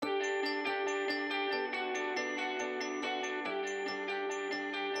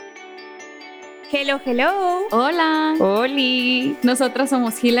Hello, hello. Hola. Oli. Nosotras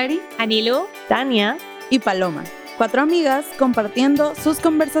somos Hilary, Anilu, Tania y Paloma, 4 amigas compartiendo sus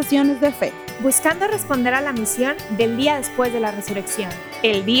conversaciones de fe. buscando responder a la misión del día después de la resurrección.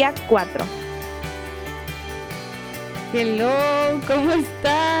 el día 4. Hello, ¿cómo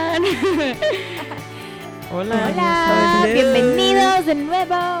están? Hola. Hola, Hello. bienvenidos de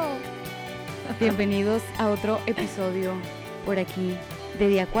nuevo. Bienvenidos a otro episodio por aquí de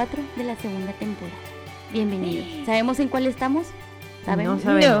día 4 de la segunda temporada. Bienvenidos. ¿Sabemos en cuál estamos? No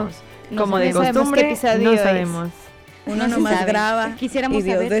sabemos. No Como de sabemos qué costumbre, episodio no es. sabemos. Uno No se nomás sabe. graba Quisiéramos y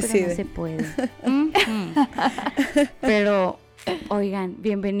Dios saber, decide. pero no se puede. Ujú. Pero, oigan,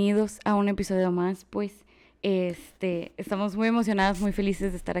 bienvenidos a un episodio más. Pues, estamos muy emocionadas, muy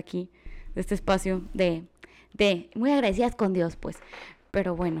felices de estar aquí, de este espacio, muy agradecidas con Dios, pues.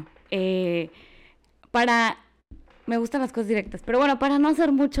 Pero bueno, me gustan las cosas directas, pero bueno, para no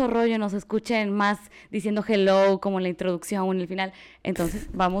hacer mucho rollo, nos escuchen más diciendo hello, como en la introducción o en el final. Entonces,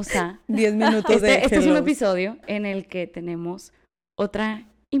 vamos a 10 minutos de este es un hellos. episodio en el que tenemos otra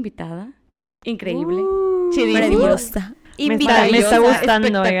invitada increíble, Maravillosa. Me está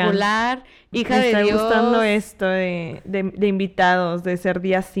gustando, espectacular, hija Me de está Dios. gustando esto de invitados, de ser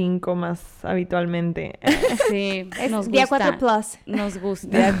día 5 más habitualmente. Sí, Es nos día gusta. 4 plus. Nos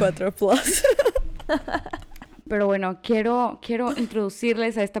gusta. Día 4 plus. Pero bueno, quiero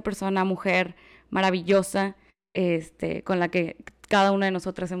introducirles a esta persona, mujer maravillosa, con la que cada una de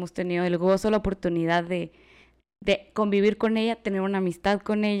nosotras hemos tenido el gozo, la oportunidad de convivir con ella, tener una amistad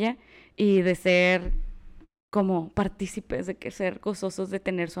con ella y de ser como partícipes, de que ser gozosos de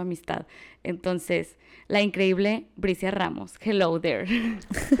tener su amistad. Entonces, la increíble Bricia Ramos. Hello there.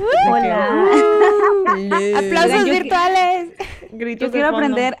 Hola. Aplausos Oigan, yo virtuales. Gritos Yo quiero de fondo.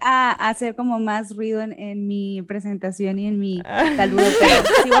 aprender a hacer como más ruido en mi presentación y en mi saludo,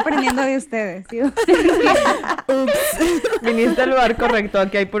 pero sigo aprendiendo de ustedes. Viniste al lugar correcto,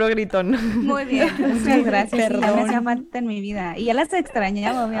 aquí hay puro gritón. Muy bien, muchas gracias. Sí, ya me Perdón. hacía falta en mi vida. Y ya las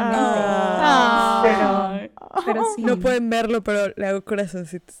extrañaba, obviamente. Ah. Pero sí. No pueden verlo, pero le hago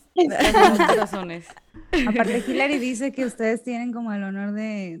corazoncitos. Los corazones. Aparte, Hilary dice que ustedes tienen como el honor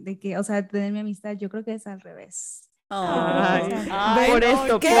de que, o sea, tener mi amistad. Yo creo que es al revés. Ay, Ay, por no,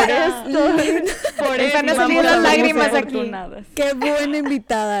 esto, qué por lindo. esto. Por Están eso saliendo vamos a ser lágrimas aquí. afortunadas. Qué buena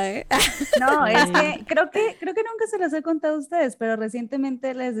invitada, ¿eh? No, es que creo que nunca se los he contado a ustedes, pero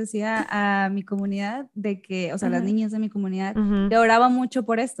recientemente les decía a mi comunidad de que, o sea, las niñas de mi comunidad, que oraba mucho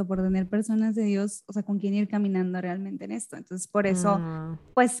por esto, por tener personas de Dios, o sea, con quien ir caminando realmente en esto. Entonces, por eso,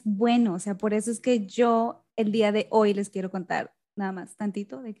 pues bueno, o sea, por eso es que yo el día de hoy les quiero contar nada más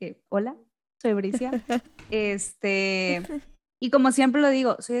tantito de que, hola, soy Bricia. Y como siempre lo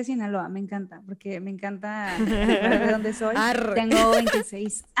digo, soy de Sinaloa, me encanta, porque me encanta de donde soy. Arre. Tengo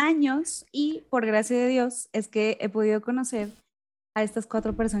 26 años y por gracia de Dios es que he podido conocer a estas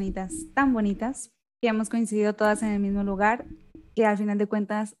 4 personitas tan bonitas que hemos coincidido todas en el mismo lugar, que al final de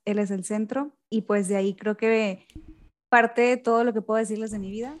cuentas él es el centro y pues de ahí creo que parte de todo lo que puedo decirles de mi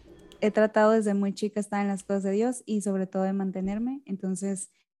vida. He tratado desde muy chica estar en las cosas de Dios y sobre todo de mantenerme,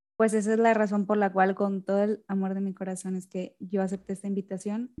 entonces pues esa es la razón por la cual con todo el amor de mi corazón es que yo acepté esta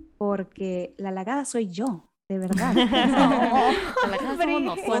invitación, porque la halagada soy yo, de verdad. A la casa somos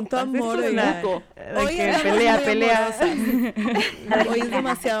nosotras. Cuánto amor, Esto es oigan. mutuo. De Hoy que andamos pelea, muy pelea. amorosas. Hoy es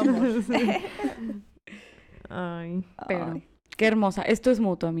demasiado amor. Ay. Pero, qué hermosa. Esto es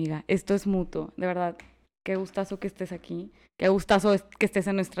mutuo, amiga. Esto es mutuo. De verdad, qué gustazo que estés aquí. Qué gustazo que estés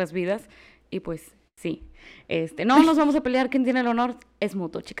en nuestras vidas. Y pues, sí. No nos vamos a pelear. ¿Quién tiene el honor? Es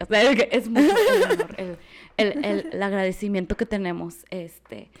mutuo, chicas. Es mutuo el honor. El agradecimiento que tenemos.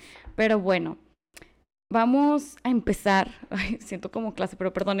 Pero bueno, vamos a empezar. Ay, siento como clase,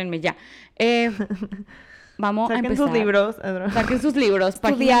 pero perdónenme ya. Vamos a Saquen empezar. sus libros. Saquen sus libros.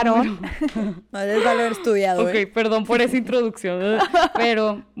 Estudiaron. No les vale haber estudiado, Ok, ¿eh? perdón por esa introducción.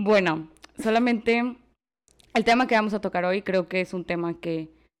 Pero bueno, solamente el tema que vamos a tocar hoy creo que es un tema que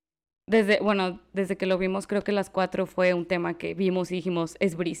desde que lo vimos, creo que las 4 fue un tema que vimos y dijimos,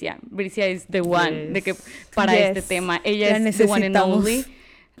 es Bricia. Bricia es the one, Yes. de que para Yes. este tema. Ella La es the one and necesitamos. only,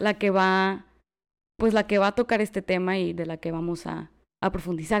 la que va a tocar este tema y de la que vamos a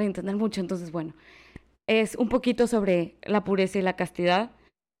profundizar y entender mucho. Entonces, bueno, es un poquito sobre la pureza y la castidad.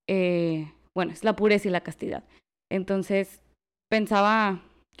 Bueno, es la pureza y la castidad. Entonces, pensaba,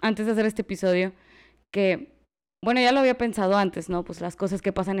 antes de hacer este episodio, que, bueno, ya lo había pensado antes, ¿no? Pues las cosas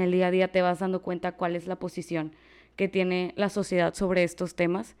que pasan el día a día te vas dando cuenta cuál es la posición que tiene la sociedad sobre estos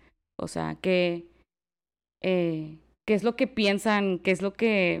temas. O sea, qué es lo que piensan, qué es lo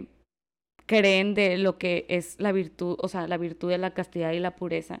que creen de lo que es la virtud, o sea, la virtud de la castidad y la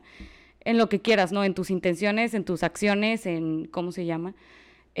pureza. en lo que quieras, ¿no? En tus intenciones, en tus acciones, en, ¿cómo se llama?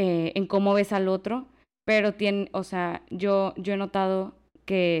 En cómo ves al otro, pero o sea, yo he notado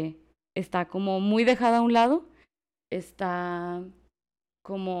que está como muy dejada a un lado, está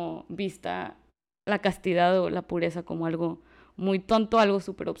como vista la castidad o la pureza como algo muy tonto, algo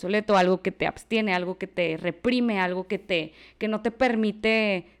súper obsoleto, algo que te abstiene, algo que te reprime, algo que no te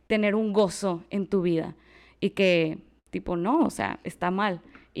permite tener un gozo en tu vida y que tipo no, o sea, está mal.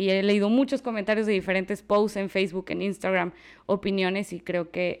 Y he leído muchos comentarios de diferentes posts en Facebook, en Instagram, opiniones, y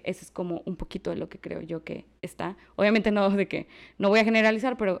creo que eso es como un poquito de lo que creo yo que está. Obviamente no voy a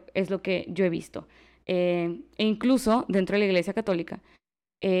generalizar, pero es lo que yo he visto. E incluso dentro de la Iglesia Católica,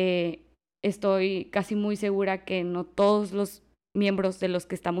 estoy casi muy segura que no todos los miembros de los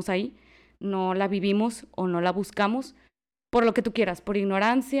que estamos ahí no la vivimos o no la buscamos por lo que tú quieras, por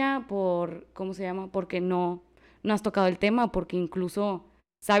ignorancia, por, ¿cómo se llama? Porque no has tocado el tema, porque incluso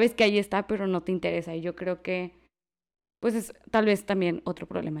sabes que ahí está, pero no te interesa. Y yo creo que, pues es tal vez también otro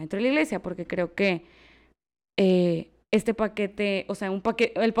problema dentro de la iglesia, porque creo que este paquete, o sea,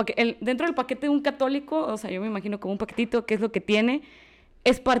 dentro del paquete de un católico, o sea, yo me imagino como un paquetito, ¿qué es lo que tiene?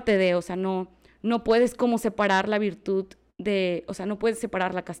 Es parte de, o sea, no puedes como separar la virtud o sea, no puedes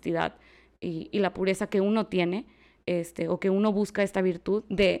separar la castidad y la pureza que uno tiene, o que uno busca esta virtud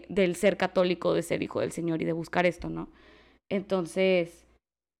del ser católico, de ser hijo del Señor y de buscar esto, ¿no? Entonces,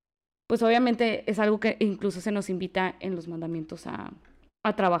 pues obviamente es algo que incluso se nos invita en los mandamientos a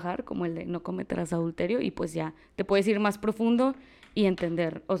trabajar, como el de no cometerás adulterio, y pues ya te puedes ir más profundo y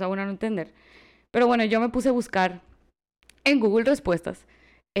entender, o sea, bueno, no entender. Pero bueno, yo me puse a buscar en Google respuestas,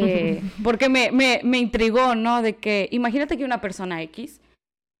 porque me intrigó, ¿no? De que, imagínate que una persona X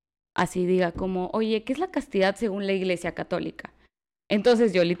así diga como, oye, ¿qué es la castidad según la Iglesia Católica?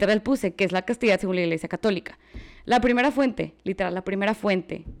 Entonces yo literal puse, ¿qué es la castidad según la Iglesia Católica? La primera fuente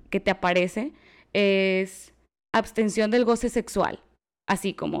que te aparece es abstención del goce sexual,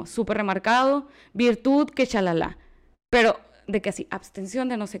 así como súper remarcado, virtud que chalala, pero de que así, abstención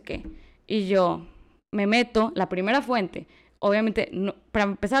de no sé qué. Y yo me meto, la primera fuente, obviamente, no, para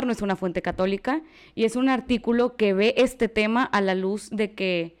empezar, no es una fuente católica, y es un artículo que ve este tema a la luz de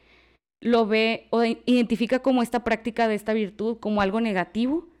que lo ve o identifica como esta práctica de esta virtud como algo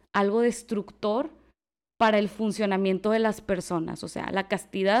negativo, algo destructor para el funcionamiento de las personas. O sea, la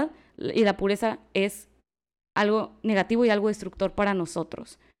castidad y la pureza es algo negativo y algo destructor para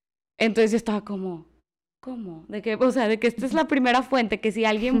nosotros. Entonces yo estaba como, ¿cómo? De que esta es la primera fuente, que si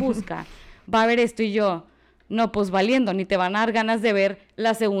alguien busca, va a ver esto, y yo, no, pues valiendo, ni te van a dar ganas de ver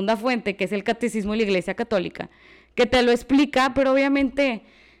la segunda fuente, que es el Catecismo de la Iglesia Católica, que te lo explica, pero obviamente,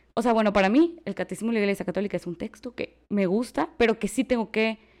 o sea, bueno, para mí el Catecismo de la Iglesia Católica es un texto que me gusta, pero que sí tengo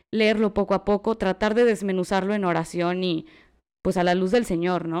que leerlo poco a poco, tratar de desmenuzarlo en oración y pues a la luz del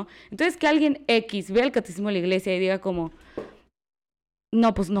Señor, ¿no? Entonces que alguien X vea el Catecismo de la Iglesia y diga como,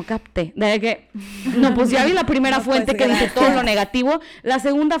 no, pues no capté, de que, no, pues ya vi la primera No, fuente pues, que dice todo lo gracias. negativo, la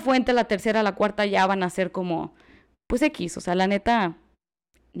segunda fuente, la tercera, la cuarta ya van a ser como, pues X, o sea, la neta,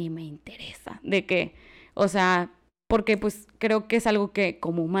 ni me interesa, de que, o sea, porque pues creo que es algo que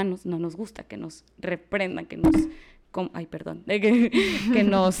como humanos no nos gusta, que nos reprendan, que nos,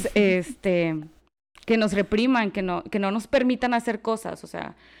 que nos repriman, que no nos permitan hacer cosas, o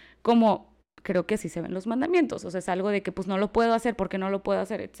sea, como creo que así se ven los mandamientos, o sea, es algo de que pues no lo puedo hacer porque no lo puedo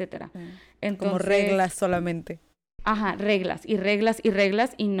hacer, etcétera. Entonces, Como reglas solamente. Ajá, reglas, y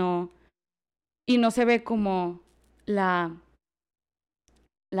no se ve como la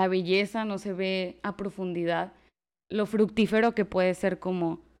belleza, no se ve a profundidad lo fructífero que puede ser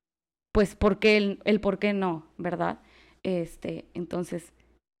como, pues, ¿por qué el por qué no, verdad? Entonces,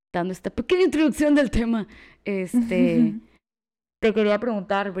 dando esta pequeña introducción del tema, te quería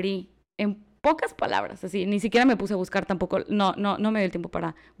preguntar, Bri, en pocas palabras, así, ni siquiera me puse a buscar tampoco, no me dio el tiempo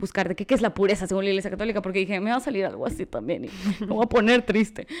para buscar de qué es la pureza según la Iglesia Católica, porque dije, me va a salir algo así también y me voy a poner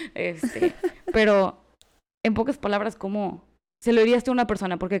triste, pero en pocas palabras, ¿cómo se lo dirías tú a una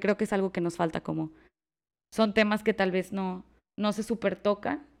persona? Porque creo que es algo que nos falta, como, son temas que tal vez no se super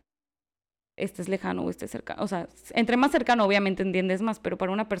tocan, este es lejano o este es cercano, o sea, entre más cercano obviamente entiendes más, pero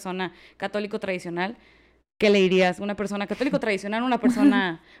para una persona católico tradicional, ¿qué le dirías? Una persona católico tradicional, una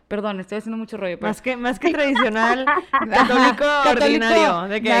persona, perdón, estoy haciendo mucho rollo, pero Más que tradicional, católico ordinario.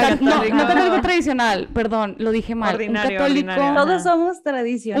 De que no católico tradicional, perdón, lo dije mal. Ordinario, un católico, ordinario. Todos somos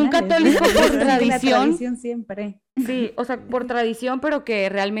tradicionales. un católico por La tradición, tradición siempre. sí, o sea, por tradición, pero que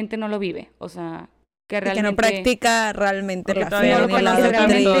realmente no lo vive, o sea, que Y que realmente no practica realmente Porque la todavía fe no no lo ni la conoce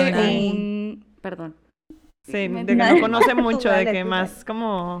realmente doctrina. perdón. Sí, me de que no conoce mucho, de Vale, que tú más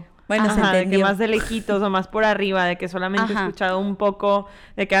como Bueno, se Ajá, de que entendió. más de lejitos o más por arriba, de que solamente he Ajá. escuchado un poco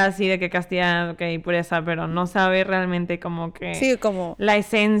de que así, de que castidad, ok, pureza, pero no sabe realmente como que Sí, como... la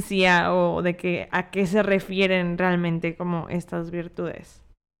esencia o de que a qué se refieren realmente como estas virtudes.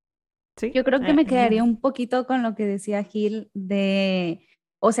 ¿Sí? Yo creo que me quedaría un poquito con lo que decía Gil de,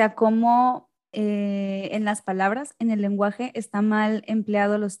 o sea, cómo en las palabras, en el lenguaje, está mal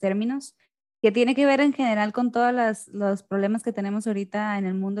empleado los términos, que tiene que ver en general con todos los problemas que tenemos ahorita en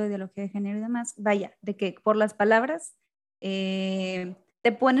el mundo de ideología de género y demás. Vaya, de que por las palabras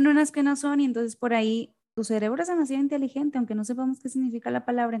te ponen unas que no son y entonces por ahí tu cerebro es demasiado inteligente, aunque no sepamos qué significa la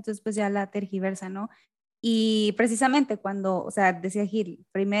palabra, entonces pues ya la tergiversa, ¿no? Y precisamente cuando, o sea, decía Gil,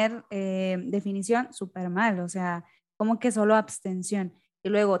 primer definición, súper mal, o sea, como que solo abstención. Y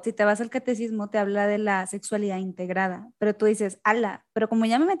luego, si te vas al catecismo, te habla de la sexualidad integrada, pero tú dices, ala, pero como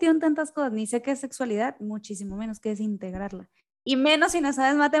ya me he metido en tantas cosas, ni sé qué es sexualidad, muchísimo menos qué es integrarla. Y menos si no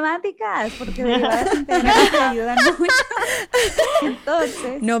sabes matemáticas, porque derivadas integrales te ayudan mucho.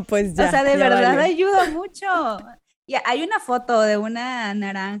 Entonces, No, pues ya, o sea, de ya verdad valió. ayuda mucho. Y hay una foto de una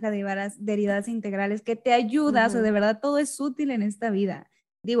naranja de derivadas integrales que te ayuda, o sea, de verdad todo es útil en esta vida.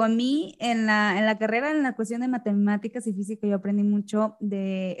 Digo, a mí en la carrera, en la cuestión de matemáticas y física, yo aprendí mucho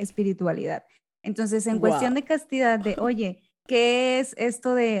de espiritualidad. Entonces, en cuestión Wow. de castidad, de, oye, ¿qué es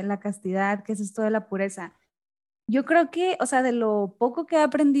esto de la castidad? ¿Qué es esto de la pureza? Yo creo que, o sea, de lo poco que he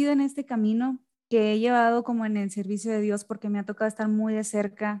aprendido en este camino, que he llevado como en el servicio de Dios, porque me ha tocado estar muy de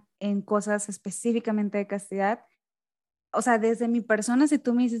cerca en cosas específicamente de castidad, o sea, desde mi persona, si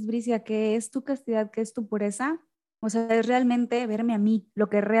tú me dices, Bricia, ¿qué es tu castidad? ¿Qué es tu pureza? O sea, es realmente verme a mí, lo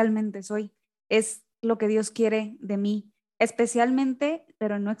que realmente soy. Es lo que Dios quiere de mí, especialmente,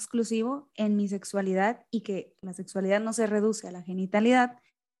 pero no exclusivo, en mi sexualidad y que la sexualidad no se reduce a la genitalidad.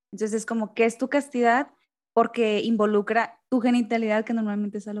 Entonces es como, ¿qué es tu castidad? Porque involucra tu genitalidad, que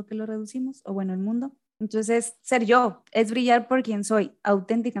normalmente es a lo que lo reducimos, o bueno, el mundo. Entonces, ser yo, es brillar por quien soy,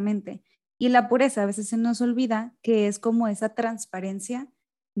 auténticamente. Y la pureza, a veces se nos olvida que es como esa transparencia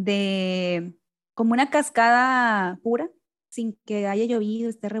de, como una cascada pura, sin que haya llovido,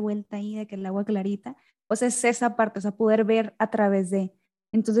 esté revuelta ahí, de que el agua clarita. O sea, es esa parte, o sea, poder ver a través de.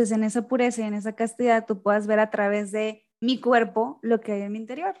 Entonces, en esa pureza y en esa castidad, tú puedas ver a través de mi cuerpo lo que hay en mi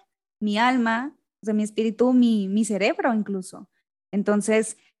interior, mi alma, o sea, mi espíritu, mi cerebro incluso.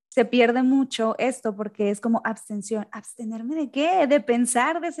 Entonces, se pierde mucho esto porque es como abstención. ¿Abstenerme de qué? De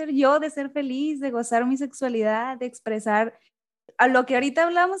pensar, de ser yo, de ser feliz, de gozar mi sexualidad, de expresar a lo que ahorita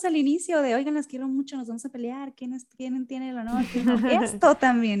hablamos al inicio de, oigan, las quiero mucho, nos vamos a pelear, ¿quién tiene el honor? ¿Quién no? Esto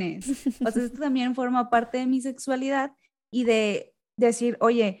también es. O sea, esto también forma parte de mi sexualidad y de decir,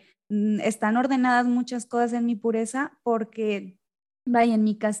 oye, están ordenadas muchas cosas en mi pureza porque, vaya, en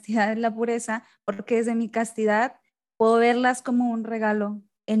mi castidad es la pureza, porque desde mi castidad puedo verlas como un regalo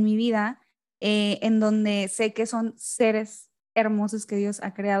en mi vida, en donde sé que son seres hermosos que Dios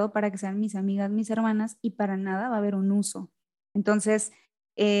ha creado para que sean mis amigas, mis hermanas, y para nada va a haber un uso. Entonces,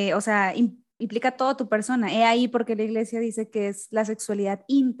 o sea, implica toda tu persona. He ahí porque la iglesia dice que es la sexualidad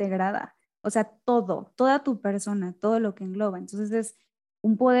integrada, o sea, todo, toda tu persona, todo lo que engloba. Entonces es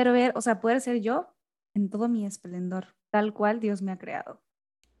un poder ver, o sea, poder ser yo en todo mi esplendor, tal cual Dios me ha creado.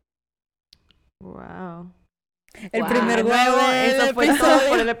 Wow. El primer Wow, huevo del eso fue todo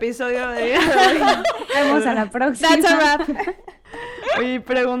por episodio. el episodio de hoy. Nos vemos a la próxima. That's a wrap. Oye,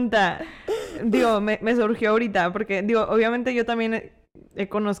 pregunta. Digo, me surgió ahorita, porque digo, obviamente yo también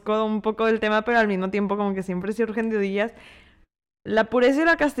conozco un poco del tema, pero al mismo tiempo como que siempre surgen dudillas. ¿La pureza y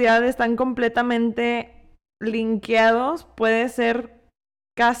la castidad están completamente linkeados? ¿Puede ser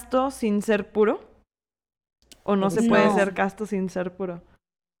casto sin ser puro? ¿O no se puede No. ser casto sin ser puro?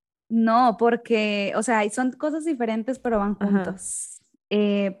 No, porque, o sea, son cosas diferentes, pero van Ajá. juntos.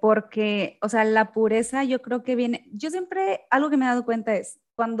 Porque, o sea, la pureza yo creo que viene, yo siempre, algo que me he dado cuenta es,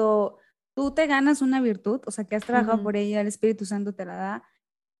 cuando tú te ganas una virtud, o sea, que has trabajado Ujú. por ella, el Espíritu Santo te la da,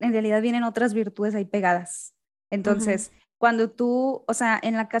 en realidad vienen otras virtudes ahí pegadas. Entonces, cuando tú, o sea,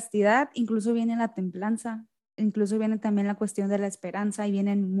 en la castidad incluso viene la templanza, incluso viene también la cuestión de la esperanza y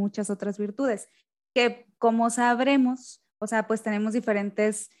vienen muchas otras virtudes, que como sabremos, o sea, pues tenemos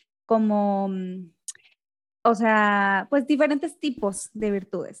diferentes como, o sea, pues diferentes tipos de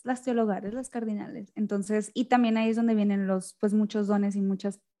virtudes, las teologales, las cardinales. Entonces, y también ahí es donde vienen los, pues muchos dones y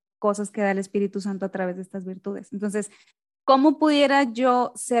muchas cosas que da el Espíritu Santo a través de estas virtudes. Entonces, ¿cómo pudiera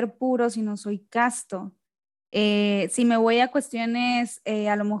yo ser puro si no soy casto? Si me voy a cuestiones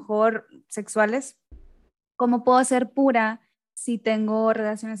a lo mejor sexuales, ¿cómo puedo ser pura si tengo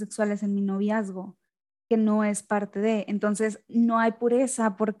relaciones sexuales en mi noviazgo, que no es parte de? Entonces, no hay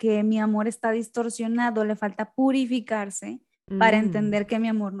pureza porque mi amor está distorsionado, le falta purificarse para Mm, entender que mi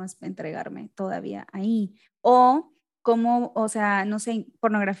amor no es entregarme todavía ahí. O cómo, o sea, no sé,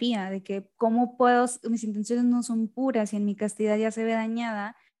 pornografía, de que cómo puedo, mis intenciones no son puras y en mi castidad ya se ve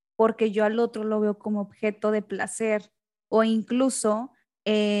dañada porque yo al otro lo veo como objeto de placer o incluso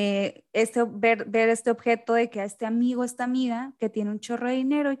ver este objeto de que a este amigo, esta amiga que tiene un chorro de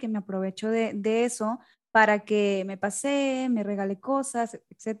dinero y que me aprovecho de eso para que me pasee, me regale cosas,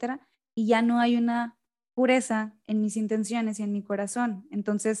 etcétera, y ya no hay una pureza en mis intenciones y en mi corazón.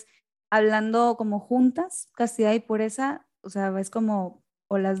 Entonces, hablando como juntas, castidad y pureza, o sea, es como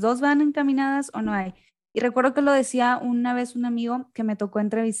o las dos van encaminadas o no hay. Y recuerdo que lo decía una vez un amigo que me tocó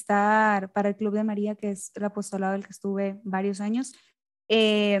entrevistar para el Club de María, que es el apostolado del que estuve varios años.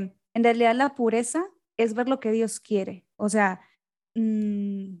 En realidad la pureza es ver lo que Dios quiere. O sea,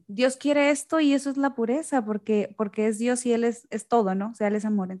 Dios quiere esto y eso es la pureza, porque es Dios y Él es todo, ¿no? O sea, Él es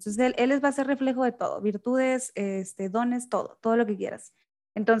amor. Entonces, Él va a ser reflejo de todo, virtudes, dones, todo lo que quieras.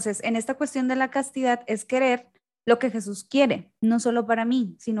 Entonces, en esta cuestión de la castidad es querer lo que Jesús quiere, no solo para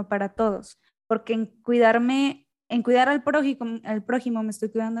mí, sino para todos. Porque en cuidar al prójimo me estoy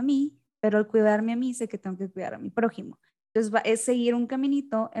cuidando a mí, pero al cuidarme a mí sé que tengo que cuidar a mi prójimo. Entonces, es seguir un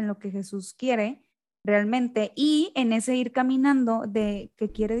caminito en lo que Jesús quiere realmente y en ese ir caminando de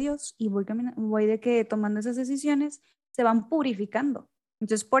que quiere Dios y voy de que tomando esas decisiones se van purificando.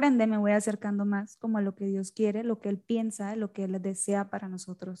 Entonces, por ende, me voy acercando más como a lo que Dios quiere, lo que Él piensa, lo que Él desea para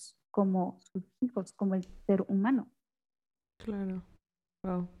nosotros como sus hijos, como el ser humano. claro.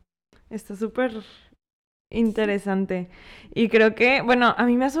 Wow. Está súper interesante. Y creo que, bueno, a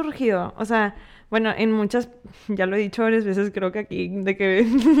mí me ha surgido, o sea, bueno, en muchas, ya lo he dicho varias veces, creo que aquí, de que,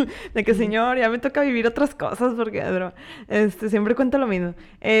 de que señor, ya me toca vivir otras cosas, porque, bro, siempre cuento lo mismo.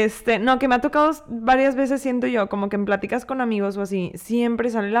 No, que me ha tocado varias veces, siento yo, como que en pláticas con amigos o así, siempre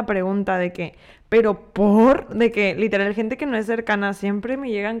sale la pregunta de que, de que, literal, gente que no es cercana, siempre me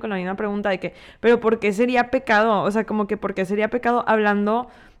llegan con la misma pregunta de que, pero ¿por qué sería pecado? O sea, como que, ¿por qué sería pecado hablando?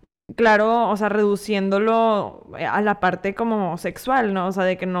 Claro, o sea, reduciéndolo a la parte como sexual, ¿no? O sea,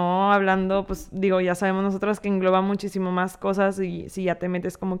 de que no hablando, pues digo, ya sabemos nosotras que engloba muchísimo más cosas y si ya te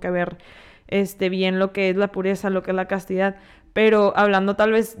metes como que a ver bien lo que es la pureza, lo que es la castidad, pero hablando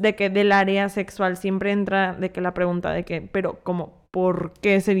tal vez de que del área sexual siempre entra de que la pregunta de que, pero como, ¿por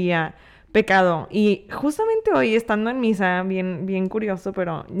qué sería pecado? Y justamente hoy estando en misa, bien curioso,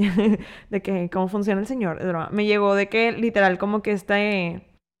 pero de que cómo funciona el Señor, me llegó de que literal como que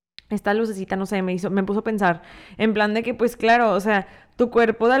esta lucecita, no sé, me puso a pensar, en plan de que, pues claro, o sea, tu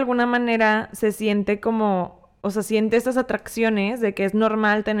cuerpo de alguna manera se siente como, o sea, siente estas atracciones de que es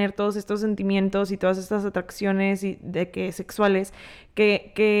normal tener todos estos sentimientos y todas estas atracciones y de que sexuales,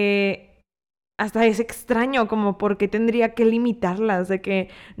 que hasta es extraño, como por qué tendría que limitarlas, de que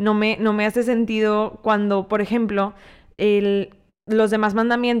no me hace sentido cuando, por ejemplo, los demás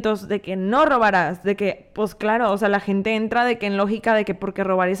mandamientos de que no robarás, de que, pues claro, o sea, la gente entra de que en lógica de que porque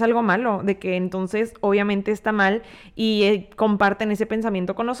robar es algo malo, de que entonces obviamente está mal y comparten ese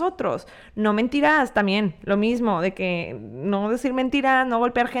pensamiento con nosotros. No mentirás también, lo mismo, de que no decir mentiras, no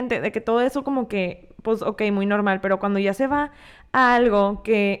golpear gente, de que todo eso como que, pues ok, muy normal, pero cuando ya se va a algo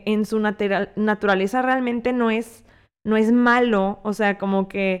que en su naturaleza realmente no es malo, o sea, como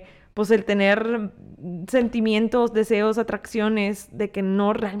que pues el tener sentimientos, deseos, atracciones, de que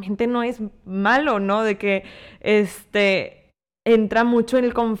no, realmente no es malo, ¿no? De que entra mucho en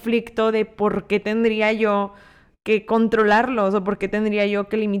el conflicto de por qué tendría yo que controlarlos o por qué tendría yo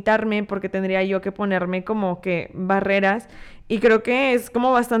que limitarme, por qué tendría yo que ponerme como que barreras. Y creo que es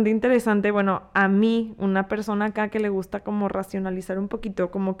como bastante interesante, bueno, a mí, una persona acá que le gusta como racionalizar un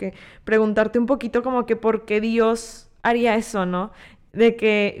poquito, como que preguntarte un poquito como que por qué Dios haría eso, ¿no? De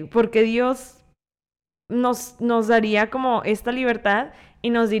que, porque Dios nos daría como esta libertad y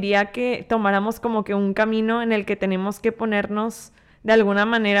nos diría que tomáramos como que un camino en el que tenemos que ponernos de alguna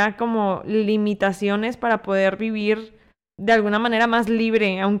manera como limitaciones para poder vivir de alguna manera más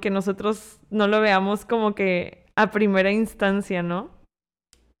libre, aunque nosotros no lo veamos como que a primera instancia, ¿no?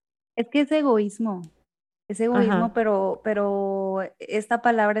 Es que es egoísmo, Ajá. pero esta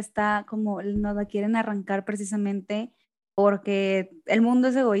palabra está como nos la quieren arrancar precisamente porque el mundo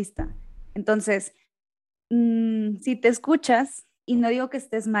es egoísta. Entonces, si te escuchas, y no digo que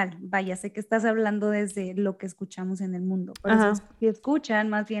estés mal, vaya, sé que estás hablando desde lo que escuchamos en el mundo, pero Ajá. si escuchan,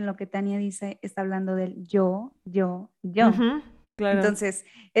 más bien lo que Tania dice, está hablando del yo. Ujú, claro. Entonces,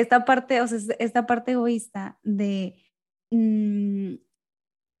 esta parte, o sea, esta parte egoísta de, mm,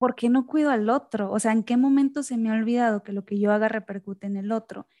 ¿por qué no cuido al otro? O sea, ¿en qué momento se me ha olvidado que lo que yo haga repercute en el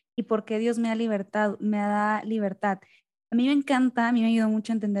otro? ¿Y por qué Dios me da libertad? A mí me encanta, a mí me ayudó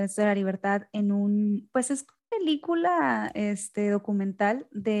mucho a entender esto de la libertad en pues es película documental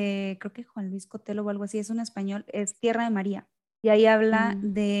de, creo que Juan Luis Cotelo o algo así, es un español, es Tierra de María. Y ahí habla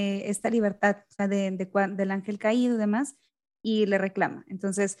de esta libertad, o sea, del ángel caído y demás, y le reclama.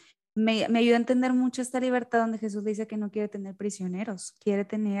 Entonces, me ayuda a entender mucho esta libertad donde Jesús dice que no quiere tener prisioneros, quiere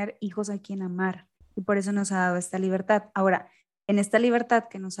tener hijos a quien amar. Y por eso nos ha dado esta libertad. Ahora, en esta libertad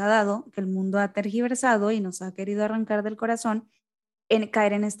que nos ha dado, que el mundo ha tergiversado y nos ha querido arrancar del corazón, en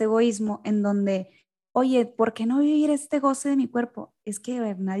caer en este egoísmo en donde, oye, ¿por qué no vivir este goce de mi cuerpo? Es que, a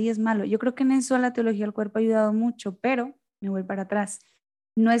ver, nadie es malo. Yo creo que en eso la teología del cuerpo ha ayudado mucho, pero me voy para atrás.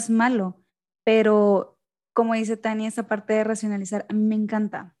 No es malo, pero como dice Tania, esa parte de racionalizar, a mí me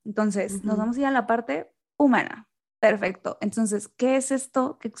encanta. Entonces, nos vamos a ir a la parte humana. Perfecto. Entonces, ¿qué es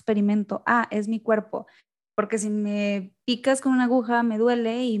esto que experimento? Ah, es mi cuerpo. Porque si me picas con una aguja me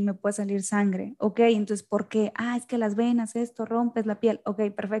duele y me puede salir sangre. Ok, entonces, ¿por qué? Ah, es que las venas, esto, rompes la piel.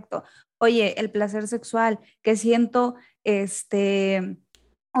 Ok, perfecto. Oye, el placer sexual que siento,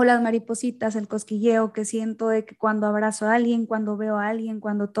 o las maripositas, el cosquilleo que siento de que cuando abrazo a alguien, cuando veo a alguien,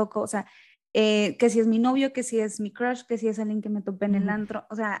 cuando toco, o sea, que si es mi novio, que si es mi crush, que si es alguien que me topé en el antro,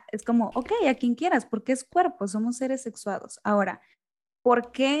 o sea, es como, ok, a quien quieras, porque es cuerpo, somos seres sexuados. Ahora,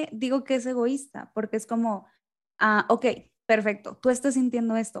 ¿por qué digo que es egoísta? Porque es como, ok, perfecto, tú estás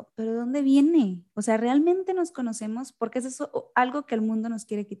sintiendo esto, pero ¿de dónde viene? O sea, ¿realmente nos conocemos? Porque es eso algo que el mundo nos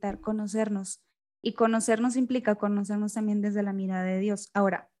quiere quitar, conocernos. Y conocernos implica conocernos también desde la mirada de Dios.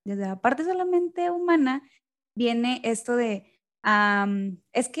 Ahora, desde la parte solamente humana, viene esto de,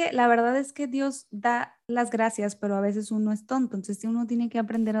 es que la verdad es que Dios da las gracias, pero a veces uno es tonto, entonces uno tiene que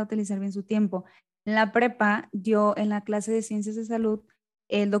aprender a utilizar bien su tiempo. En la prepa, yo en la clase de ciencias de salud,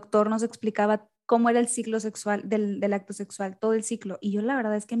 el doctor nos explicaba cómo era el ciclo sexual del acto sexual, todo el ciclo. Y yo la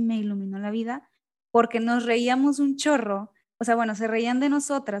verdad es que me iluminó la vida porque nos reíamos un chorro. O sea, bueno, se reían de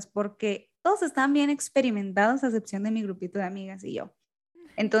nosotras porque todos estaban bien experimentados, a excepción de mi grupito de amigas y yo.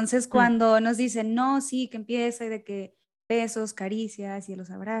 Entonces, cuando nos dicen, no, sí, que empiece de que besos, caricias y los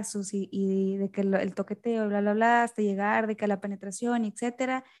abrazos y de que el toqueteo, bla, bla, bla, hasta llegar, de que la penetración,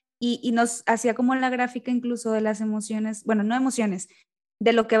 etcétera. Y nos hacía como la gráfica incluso de las emociones, bueno, no emociones,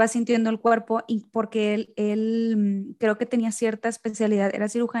 de lo que va sintiendo el cuerpo, y porque él creo que tenía cierta especialidad, era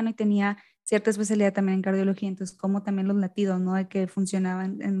cirujano y tenía cierta especialidad también en cardiología, entonces como también los latidos, ¿no? De que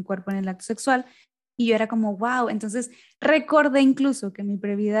funcionaban en el cuerpo en el acto sexual. Y yo era como, wow, entonces recordé incluso que en mi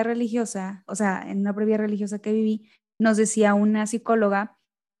previda religiosa, o sea, en una previa religiosa que viví, nos decía una psicóloga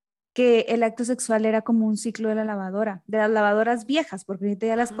que el acto sexual era como un ciclo de la lavadora, de las lavadoras viejas, porque ahorita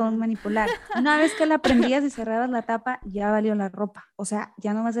ya las podemos manipular. Una vez que la prendías y cerrabas la tapa, ya valió la ropa. O sea,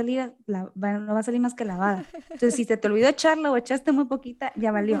 ya no va a salir, no va a salir más que lavada. Entonces, si te olvidó echarla o echaste muy poquita,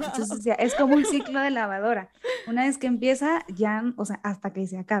 ya valió. Entonces, o sea, es como un ciclo de lavadora. Una vez que empieza, ya, o sea, hasta que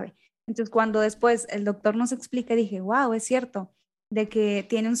se acabe. Entonces, cuando después el doctor nos explica, dije, wow, es cierto, de que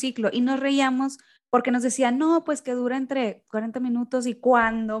tiene un ciclo. Y nos reíamos porque nos decían, no, pues que dura entre 40 minutos y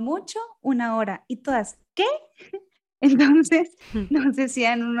cuando mucho, una hora. Y todas, ¿qué? Entonces nos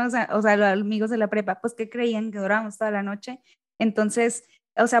decían unos, o sea, los amigos de la prepa, pues que creían que durábamos toda la noche. Entonces,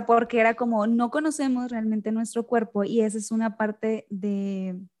 o sea, porque era como, no conocemos realmente nuestro cuerpo y esa es una parte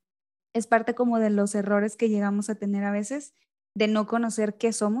es parte como de los errores que llegamos a tener a veces, de no conocer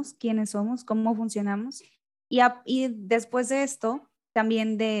qué somos, quiénes somos, cómo funcionamos. Y después de esto,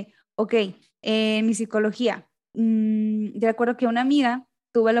 también de, ok, mi psicología. De acuerdo que una amiga,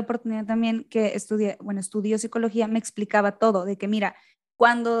 tuve la oportunidad también que estudió psicología, me explicaba todo, de que mira,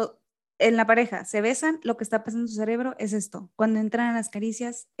 cuando en la pareja se besan, lo que está pasando en su cerebro es esto. Cuando entran a las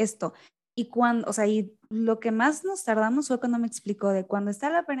caricias, esto. Y cuando, o sea, y lo que más nos tardamos fue cuando me explicó de cuando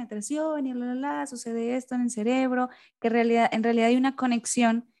está la penetración y sucede esto en el cerebro, que en realidad hay una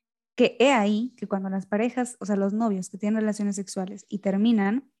conexión que he ahí, que cuando las parejas, o sea, los novios que tienen relaciones sexuales y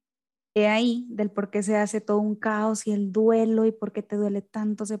terminan, he ahí del por qué se hace todo un caos y el duelo y por qué te duele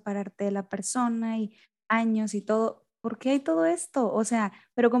tanto separarte de la persona y años y todo. ¿Por qué hay todo esto? O sea,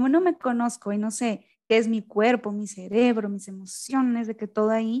 pero como no me conozco y no sé qué es mi cuerpo, mi cerebro, mis emociones, de que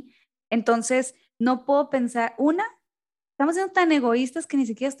todo ahí, entonces no puedo pensar, estamos siendo tan egoístas que ni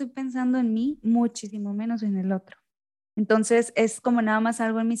siquiera estoy pensando en mí, muchísimo menos en el otro. Entonces es como nada más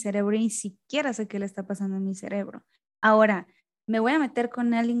algo en mi cerebro y ni siquiera sé qué le está pasando en mi cerebro. Ahora, me voy a meter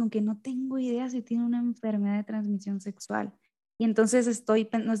con alguien aunque no tengo idea si tiene una enfermedad de transmisión sexual. Y entonces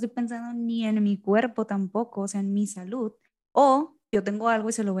no estoy pensando ni en mi cuerpo tampoco, o sea, en mi salud. O yo tengo algo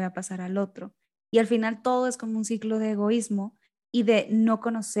y se lo voy a pasar al otro. Y al final todo es como un ciclo de egoísmo y de no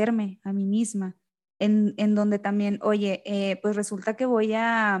conocerme a mí misma, en donde también, oye, pues resulta que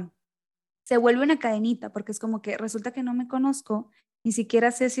se vuelve una cadenita, porque es como que resulta que no me conozco, ni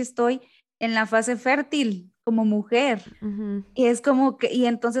siquiera sé si estoy en la fase fértil como mujer. Ujú. Y es como que, y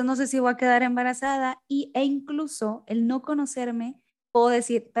entonces no sé si voy a quedar embarazada e incluso el no conocerme, puedo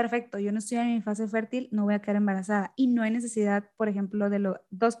decir, perfecto, yo no estoy en mi fase fértil, no voy a quedar embarazada. Y no hay necesidad, por ejemplo, de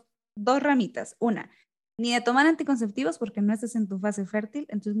dos ramitas. Una, ni de tomar anticonceptivos porque no estás en tu fase fértil,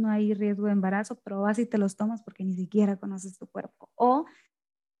 entonces no hay riesgo de embarazo, pero vas y te los tomas porque ni siquiera conoces tu cuerpo. O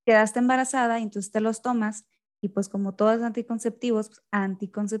quedaste embarazada y entonces te los tomas y pues como todos anticonceptivos, pues,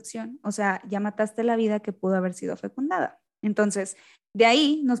 anticoncepción, o sea, ya mataste la vida que pudo haber sido fecundada. Entonces, de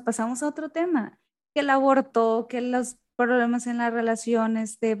ahí nos pasamos a otro tema, que el aborto, que los problemas en las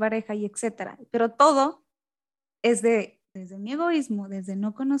relaciones de pareja y etcétera. Pero todo es desde mi egoísmo, desde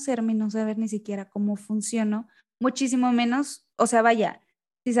no conocerme y no saber ni siquiera cómo funciono, muchísimo menos, o sea, vaya,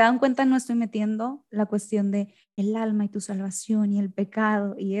 si se dan cuenta, no estoy metiendo la cuestión de el alma y tu salvación y el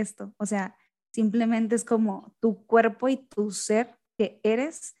pecado y esto, o sea, simplemente es como tu cuerpo y tu ser que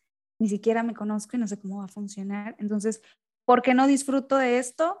eres, ni siquiera me conozco y no sé cómo va a funcionar, entonces, ¿por qué no disfruto de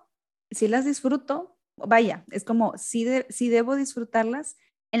esto? Si las disfruto, vaya, es como si debo disfrutarlas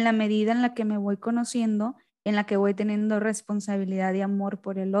en la medida en la que me voy conociendo, en la que voy teniendo responsabilidad y amor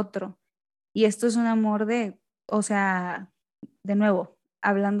por el otro. Y esto es un amor o sea, de nuevo,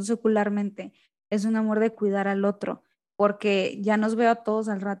 hablando secularmente, es un amor de cuidar al otro, porque ya nos veo a todos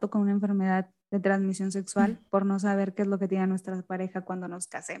al rato con una enfermedad de transmisión sexual por no saber qué es lo que tiene nuestra pareja cuando nos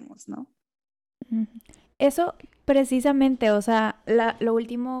casemos, ¿no? Ujú. Eso precisamente, o sea, lo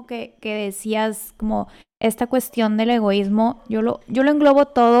último que decías, como esta cuestión del egoísmo, yo lo englobo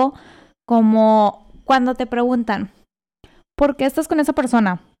todo como cuando te preguntan, ¿por qué estás con esa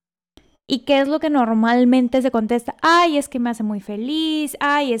persona? ¿Y qué es lo que normalmente se contesta? Ay, es que me hace muy feliz,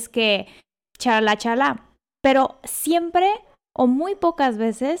 ay, es que chala, chala. Pero siempre o muy pocas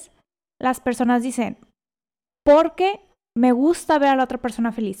veces las personas dicen, porque me gusta ver a la otra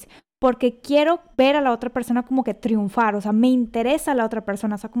persona feliz, porque quiero ver a la otra persona como que triunfar, o sea, me interesa la otra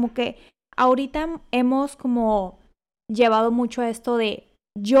persona, o sea, como que ahorita hemos como llevado mucho a esto de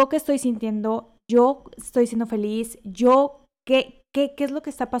yo que estoy sintiendo, yo estoy siendo feliz, yo qué es lo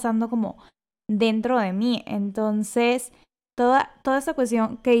que está pasando como dentro de mí. Entonces, toda esta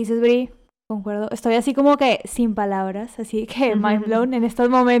cuestión que dices, Bri, concuerdo, estoy así como que sin palabras, así que mind blown en estos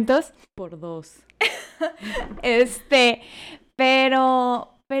momentos. Por dos. Este, pero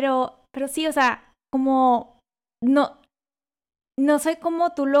sí, o sea, como no, no sé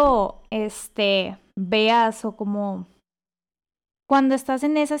cómo tú lo, veas o como cuando estás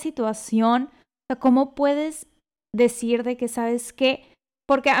en esa situación, o sea, cómo puedes decir de que sabes qué,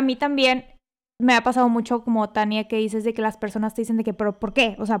 porque a mí también me ha pasado mucho como Tania que dices de que las personas te dicen de que, pero ¿por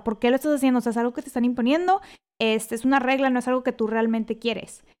qué? O sea, ¿por qué lo estás haciendo? O sea, es algo que te están imponiendo, es una regla, no es algo que tú realmente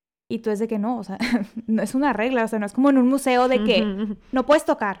quieres. Y tú es de que no, o sea, no es una regla, o sea, no es como en un museo de que no puedes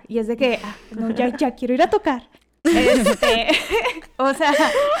tocar. Y es de que, no, ya quiero ir a tocar. O sea,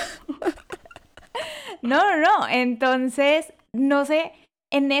 no. Entonces, no sé,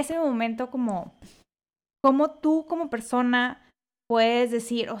 en ese momento como tú como persona puedes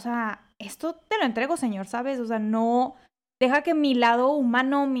decir, o sea, esto te lo entrego, señor, ¿sabes? O sea, no, deja que mi lado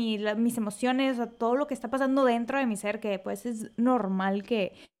humano, mis emociones, o sea, todo lo que está pasando dentro de mi ser, que pues es normal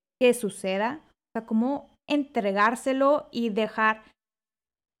que suceda, o sea, cómo entregárselo y dejar,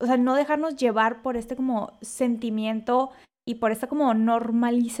 o sea, no dejarnos llevar por este como sentimiento y por esta como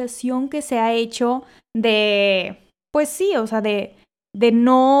normalización que se ha hecho de, pues sí, o sea, de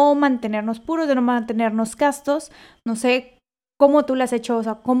no mantenernos puros, de no mantenernos castos. No sé cómo tú lo has hecho, o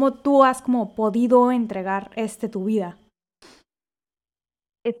sea, cómo tú has como podido entregar tu vida.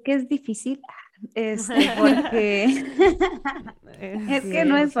 Es que es difícil, porque es que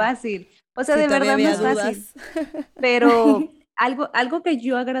no es fácil. O sea, Si de todavía verdad no había es fácil. dudas. Pero algo que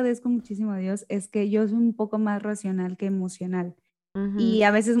yo agradezco muchísimo a Dios es que yo soy un poco más racional que emocional. Y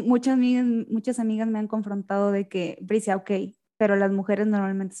a veces muchas amigas me han confrontado de que, Bricia, ok, pero las mujeres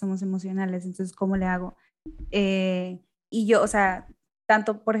normalmente somos emocionales, entonces, ¿cómo le hago? Y yo, o sea,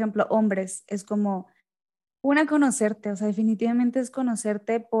 tanto, por ejemplo, hombres, es como conocerte, o sea, definitivamente es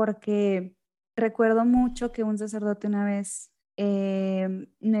conocerte porque recuerdo mucho que un sacerdote una vez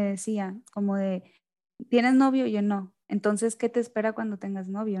me decía como de, ¿tienes novio? Y yo no. Entonces, ¿qué te espera cuando tengas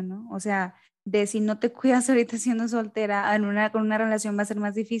novio, no? O sea, de si no te cuidas ahorita siendo soltera, con una relación va a ser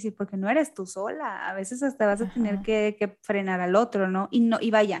más difícil porque no eres tú sola. A veces hasta vas a tener que frenar al otro, ¿no?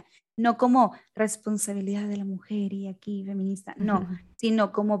 Y vaya, no como responsabilidad de la mujer y aquí feminista, no,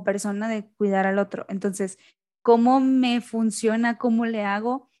 sino como persona de cuidar al otro. Entonces, ¿cómo me funciona? ¿Cómo le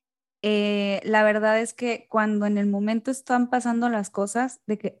hago? La verdad es que cuando en el momento están pasando las cosas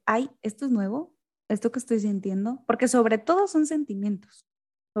de que, ay, esto es nuevo, esto que estoy sintiendo, porque sobre todo son sentimientos.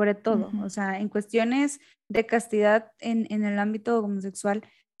 sobre todo. Ujú. O sea, en cuestiones de castidad en el ámbito homosexual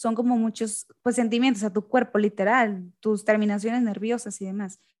son como muchos pues sentimientos a tu cuerpo, literal, tus terminaciones nerviosas y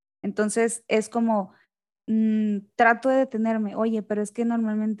demás. Entonces es como trato de detenerme, oye, pero es que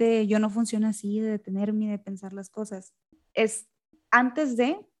normalmente yo no funciono así, de detenerme y de pensar las cosas. Es antes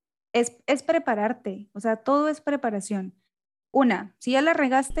de, es prepararte, o sea, todo es preparación. Una, si ya la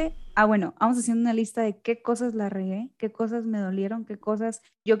regaste, bueno, vamos haciendo una lista de qué cosas la regué, qué cosas me dolieron, qué cosas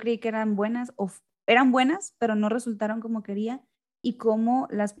yo creí que eran buenas o eran buenas, pero no resultaron como quería y cómo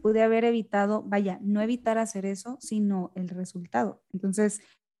las pude haber evitado, vaya, no evitar hacer eso, sino el resultado. Entonces,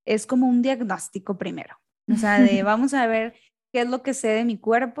 es como un diagnóstico primero. O sea, de vamos a ver qué es lo que sé de mi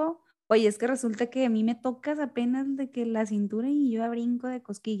cuerpo. Oye, es que resulta que a mí me tocas apenas de que la cintura y yo a brinco de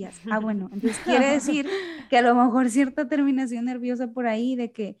cosquillas. Bueno, entonces quiere decir que a lo mejor cierta terminación nerviosa por ahí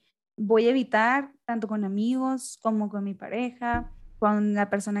de que voy a evitar tanto con amigos como con mi pareja, con la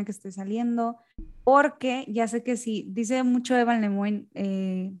persona que esté saliendo, porque ya sé que sí, dice mucho Evan Lemoine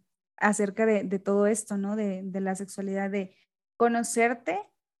acerca de todo esto, ¿no? De la sexualidad, de conocerte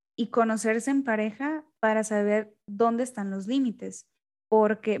y conocerse en pareja para saber dónde están los límites,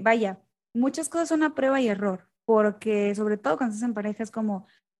 porque vaya, muchas cosas son a prueba y error, porque sobre todo cuando estás en pareja es como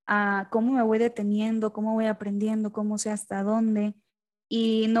cómo me voy deteniendo, cómo voy aprendiendo, cómo sé hasta dónde.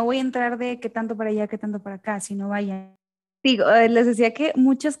 Y no voy a entrar de qué tanto para allá, qué tanto para acá, sino vaya. Digo, les decía que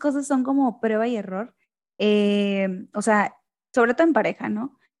muchas cosas son como prueba y error, o sea, sobre todo en pareja,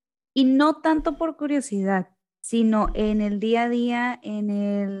 ¿no? Y no tanto por curiosidad, sino en el día a día,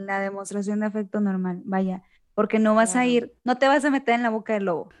 la demostración de afecto normal, vaya, porque no vas a Claro. ir, no te vas a meter en la boca del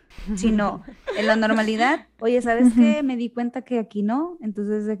lobo, sino en la normalidad, oye, ¿sabes qué? Me di cuenta que aquí no,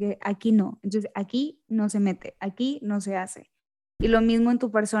 entonces de que aquí no, entonces aquí no se mete, aquí no se hace. Y lo mismo en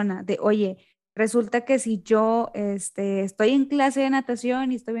tu persona, de, oye, resulta que si yo estoy en clase de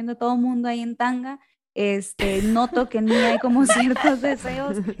natación y estoy viendo a todo el mundo ahí en tanga, noto que en mí hay como ciertos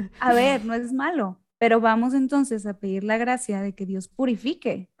deseos. A ver, no es malo, pero vamos entonces a pedir la gracia de que Dios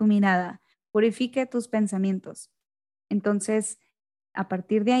purifique tu mirada, purifique tus pensamientos. Entonces, a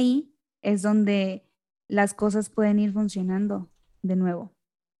partir de ahí es donde las cosas pueden ir funcionando de nuevo,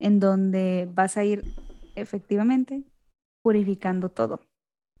 en donde vas a ir efectivamente purificando todo.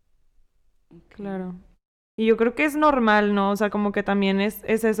 Claro. Y yo creo que es normal, ¿no? O sea, como que también es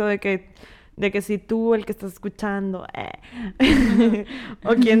eso de que si tú, el que estás escuchando,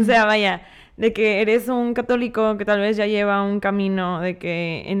 o quien sea, vaya, de que eres un católico que tal vez ya lleva un camino de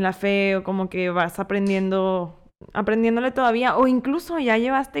que en la fe o como que vas aprendiéndole todavía, o incluso ya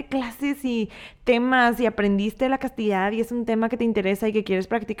llevaste clases y temas y aprendiste la castidad y es un tema que te interesa y que quieres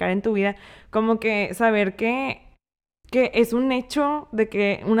practicar en tu vida, como que saber que es un hecho de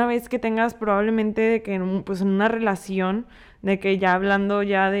que una vez que tengas probablemente de que pues en una relación, de que ya hablando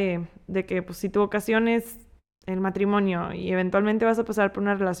ya de que pues si tu vocación es el matrimonio y eventualmente vas a pasar por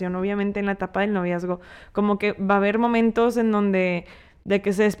una relación, obviamente en la etapa del noviazgo, como que va a haber momentos en donde de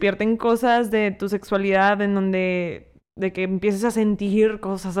que se despierten cosas de tu sexualidad, en donde de que empieces a sentir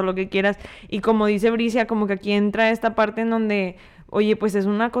cosas o lo que quieras y como dice Bricia, como que aquí entra esta parte en donde oye, pues es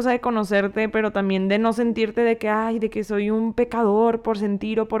una cosa de conocerte, pero también de no sentirte de que, ay, de que soy un pecador por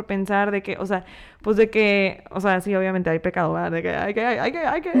sentir o por pensar, de que, o sea, pues de que, o sea, sí, obviamente hay pecado, ¿verdad? De que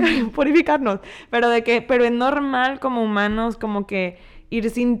hay que purificarnos, pero es normal como humanos, como que ir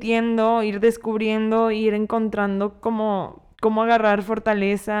sintiendo, ir descubriendo, ir encontrando cómo agarrar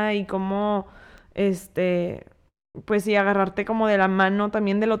fortaleza y cómo, pues sí, agarrarte como de la mano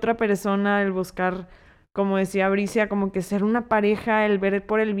también de la otra persona, el buscar como decía Bricia, como que ser una pareja, el ver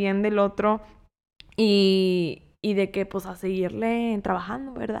por el bien del otro y de que pues a seguirle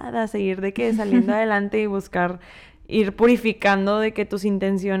trabajando, ¿verdad? A seguir de que saliendo adelante y buscar ir purificando de que tus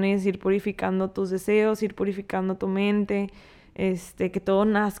intenciones, ir purificando tus deseos, ir purificando tu mente, que todo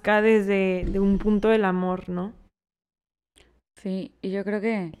nazca desde de un punto del amor, ¿no? Sí, y yo creo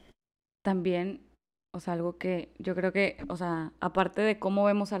que también, o sea, algo que yo creo que, o sea, aparte de cómo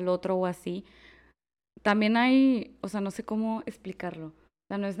vemos al otro o así, también hay, o sea, no sé cómo explicarlo. O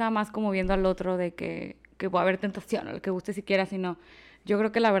sea, no es nada más como viendo al otro de que va a haber tentación o lo que guste si quieras, sino yo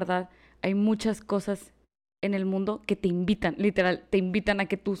creo que la verdad hay muchas cosas en el mundo que te invitan, literal, te invitan a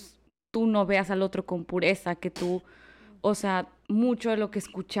que tú no veas al otro con pureza, que tú, o sea, mucho de lo que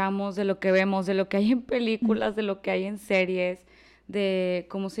escuchamos, de lo que vemos, de lo que hay en películas, de lo que hay en series, de,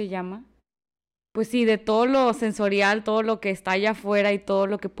 ¿cómo se llama? Pues sí, de todo lo sensorial, todo lo que está allá afuera y todo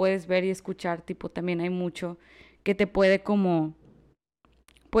lo que puedes ver y escuchar, tipo, también hay mucho que te puede como,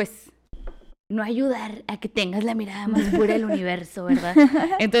 pues, no ayudar a que tengas la mirada más pura del universo, ¿verdad?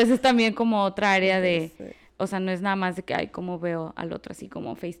 Entonces es también como otra área de, O sea, no es nada más de que, ay, cómo veo al otro así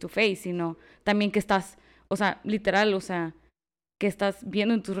como face to face, sino también que estás, o sea, literal, o sea, que estás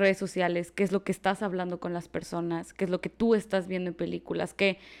viendo en tus redes sociales, qué es lo que estás hablando con las personas, qué es lo que tú estás viendo en películas,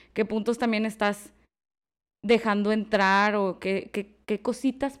 qué puntos también estás dejando entrar o qué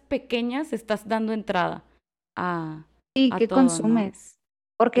cositas pequeñas estás dando entrada a, ¿Y a qué todo, ¿no? consumes?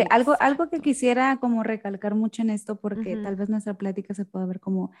 Porque algo que Exacto. quisiera como recalcar mucho en esto, porque Ujú. tal vez nuestra plática se pueda ver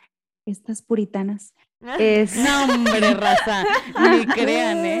como estas puritanas, es, No, hombre, raza, ni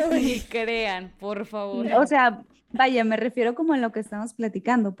crean, ¿eh? Ni crean, por favor. o sea, vaya, me refiero como a lo que estamos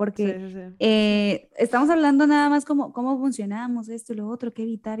platicando, Sí, porque sí, sí. estamos hablando nada más como cómo funcionamos, esto y lo otro, qué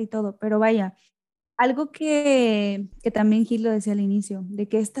evitar y todo, pero vaya, algo que también Gil lo decía al inicio, de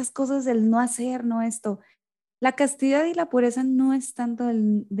que estas cosas del no hacer, no esto, la castidad y la pureza no es tanto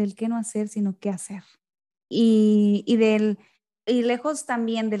del qué no hacer, sino qué hacer. Y lejos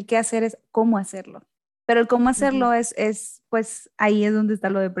también del qué hacer es cómo hacerlo. Pero el cómo hacerlo pues ahí es donde está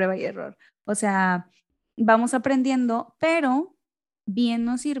lo de prueba y error. O sea, vamos aprendiendo, pero bien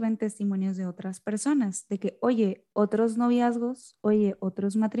nos sirven testimonios de otras personas, de que, oye, otros noviazgos, oye,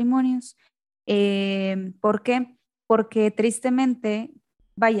 otros matrimonios. ¿Por qué? Porque tristemente,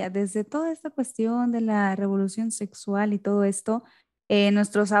 vaya, desde toda esta cuestión de la revolución sexual y todo esto,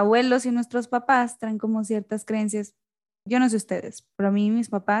 nuestros abuelos y nuestros papás traen como ciertas creencias. Yo no sé ustedes, pero a mí mis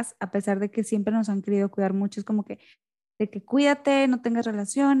papás, a pesar de que siempre nos han querido cuidar mucho, es como que de que cuídate, no tengas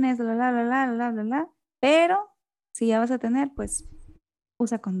relaciones, bla, bla, bla, bla, bla, bla, bla, pero si ya vas a tener, pues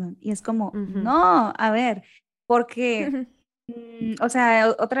usa condón. Y es como, Ujú. no, a ver, porque, o sea,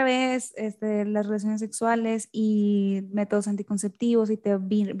 otra vez, las relaciones sexuales y métodos anticonceptivos y te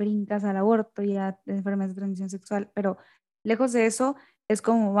brincas al aborto y a enfermedades de transmisión sexual, pero lejos de eso, es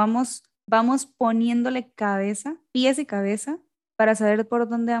como vamos poniéndole cabeza, pies y cabeza para saber por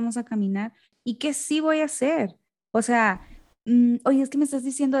dónde vamos a caminar y qué sí voy a hacer. O sea, oye, es que me estás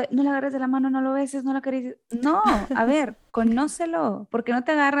diciendo, no le agarres de la mano, no lo beses, no la acaricies. No, a ver, conócelo. ¿Por qué no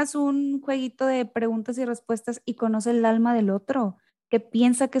te agarras un jueguito de preguntas y respuestas y conoce el alma del otro? ¿Qué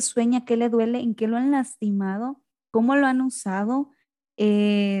piensa, qué sueña, qué le duele, en qué lo han lastimado, cómo lo han usado?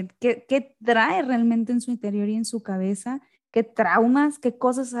 ¿Qué trae realmente en su interior y en su cabeza? ¿Qué traumas, qué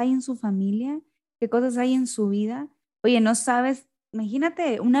cosas hay en su familia? ¿Qué cosas hay en su vida? Oye, no sabes,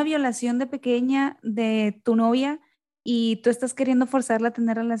 imagínate una violación de pequeña de tu novia y tú estás queriendo forzarla a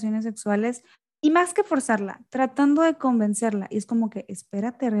tener relaciones sexuales y más que forzarla, tratando de convencerla. Y es como que,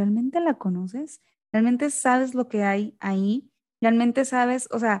 espérate, ¿realmente la conoces? ¿Realmente sabes lo que hay ahí? ¿Realmente sabes?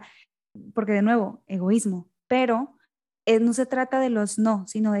 O sea, porque de nuevo, egoísmo, pero no se trata de los no,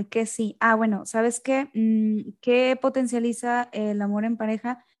 sino de que sí. Ah, bueno, ¿sabes qué? ¿Qué potencializa el amor en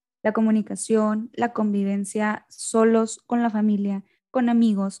pareja? La comunicación, la convivencia solos, con la familia, con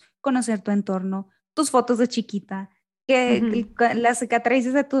amigos, conocer tu entorno, tus fotos de chiquita, Ujú. las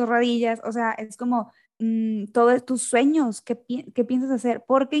cicatrices de tus rodillas, o sea, es como todos tus sueños, ¿qué piensas hacer?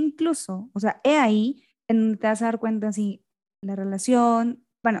 Porque incluso, o sea, he ahí en donde te vas a dar cuenta si la relación,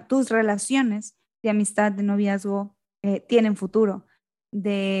 bueno, tus relaciones de amistad, de noviazgo, tienen futuro,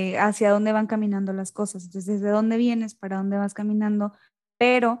 de hacia dónde van caminando las cosas. Entonces, desde dónde vienes, para dónde vas caminando,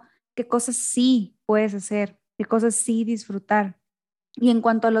 pero qué cosas sí puedes hacer, qué cosas sí disfrutar. Y en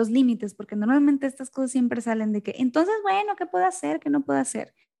cuanto a los límites, porque normalmente estas cosas siempre salen de que, entonces, bueno, ¿qué puedo hacer? ¿Qué no puedo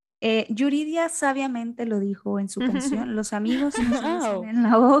hacer? Yuridia sabiamente lo dijo en su canción, los amigos no se besan Wow. en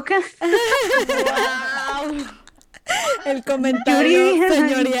la boca. Wow. El comentario Yuridia lo dijo.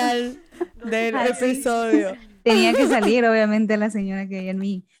 señorial del Ay, sí. episodio. Tenía que salir, obviamente, la señora que hay en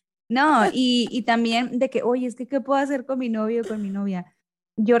mí. No, y también de que, oye, es que, ¿qué puedo hacer con mi novio o con mi novia?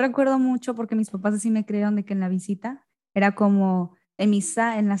 Yo recuerdo mucho porque mis papás así me creyeron de que en la visita era como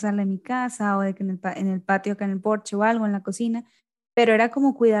en la sala de mi casa o de que en el patio, acá en el porche o algo, en la cocina, pero era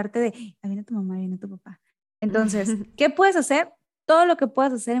como cuidarte de, ahí viene tu mamá, ahí viene tu papá. Entonces, ¿qué puedes hacer? Todo lo que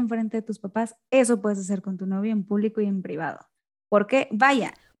puedas hacer enfrente de tus papás, eso puedes hacer con tu novio en público y en privado. Porque,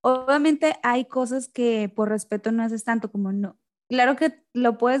 vaya, obviamente hay cosas que por respeto no haces tanto como no. Claro que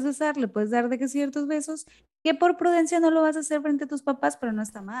lo puedes besar, le puedes dar de que ciertos besos, que por prudencia no lo vas a hacer frente a tus papás, pero no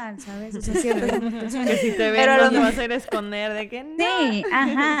está mal, ¿sabes? O sea, ciertas Que demostraciones. si te Pero ven a no lo te vas a ir a esconder de que no. sí,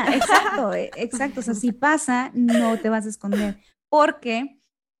 ajá, exacto, exacto. O sea, si pasa, no te vas a esconder. Porque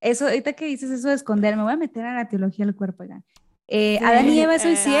eso, ahorita que dices eso de esconder, me voy a meter a la teología del cuerpo, oigan. Adán y Eva eso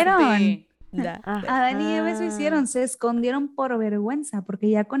hicieron. Date. Ya. Adán y Eva eso hicieron, se escondieron por vergüenza, porque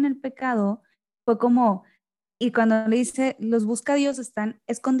ya con el pecado fue como, y cuando le dice, los busca Dios, están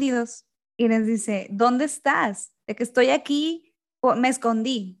escondidos, y les dice, ¿dónde estás? De que estoy aquí, me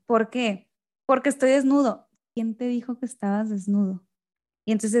escondí. ¿Por qué? Porque estoy desnudo. ¿Quién te dijo que estabas desnudo?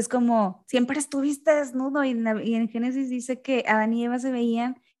 Y entonces es como, siempre estuviste desnudo y en Génesis dice que Adán y Eva se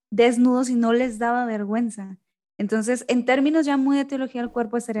veían desnudos y no les daba vergüenza. Entonces, en términos ya muy de teología del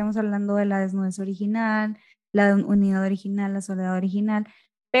cuerpo, estaríamos hablando de la desnudez original, la unidad original, la soledad original,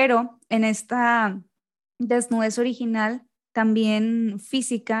 pero en esta desnudez original, también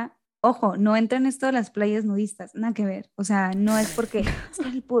física, ojo, no entra en esto de las playas nudistas, nada que ver, o sea, no es porque, es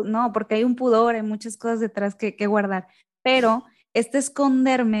que no, porque hay un pudor, hay muchas cosas detrás que guardar, pero este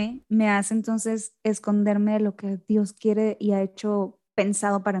esconderme me hace entonces esconderme de lo que Dios quiere y ha hecho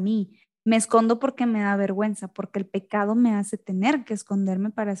pensado para mí. Me escondo porque me da vergüenza, porque el pecado me hace tener que esconderme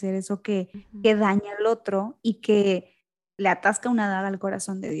para hacer eso que daña al otro y que le atasca una daga al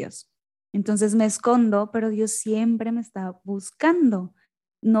corazón de Dios. Entonces me escondo, pero Dios siempre me está buscando.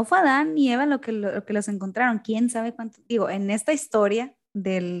 No fue Adán ni Eva lo que los encontraron. ¿Quién sabe cuánto? Digo, en esta historia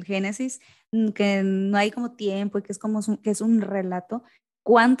del Génesis, que no hay como tiempo y que es como que es un relato,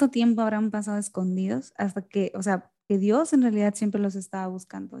 ¿cuánto tiempo habrán pasado escondidos hasta que, o sea, que Dios en realidad siempre los estaba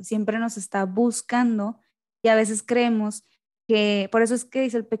buscando, siempre nos está buscando y a veces creemos que, por eso es que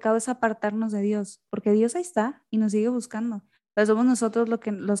dice el pecado es apartarnos de Dios, porque Dios ahí está y nos sigue buscando. Pero somos nosotros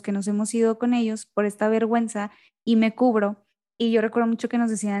los que nos hemos ido con ellos por esta vergüenza y me cubro. Y yo recuerdo mucho que nos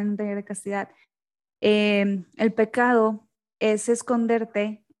decían en taller de castidad, el pecado es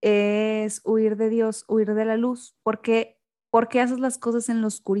esconderte, es huir de Dios, huir de la luz. ¿Por qué haces las cosas en lo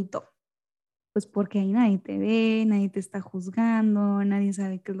oscurito? Pues porque ahí nadie te ve, nadie te está juzgando, nadie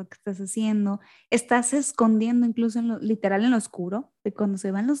sabe qué es lo que estás haciendo. Estás escondiendo incluso literal en lo oscuro, de cuando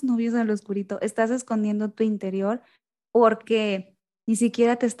se van los novios a lo oscurito, estás escondiendo tu interior porque ni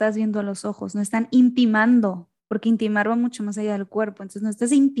siquiera te estás viendo a los ojos, no están intimando, porque intimar va mucho más allá del cuerpo, entonces no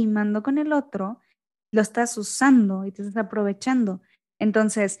estás intimando con el otro, lo estás usando y te estás aprovechando.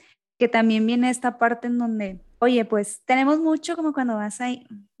 Entonces, que también viene esta parte en donde, oye, pues tenemos mucho como cuando vas a,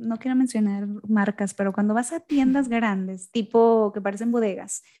 no quiero mencionar marcas, pero cuando vas a tiendas grandes, tipo que parecen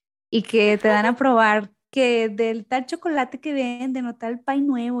bodegas, y que te dan a probar que del tal chocolate que venden o tal pay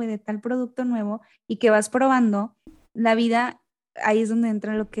nuevo y de tal producto nuevo, y que vas probando, la vida, ahí es donde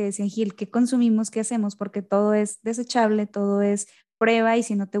entra lo que decía Gil, qué consumimos, qué hacemos, porque todo es desechable, todo es prueba y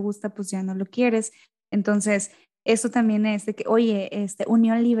si no te gusta, pues ya no lo quieres. Entonces, eso también es de que, oye,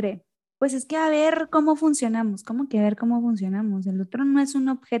 unión libre, pues es que a ver cómo funcionamos, ¿cómo que a ver cómo funcionamos? El otro no es un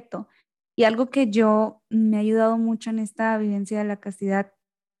objeto. Y algo que yo me ha ayudado mucho en esta vivencia de la castidad,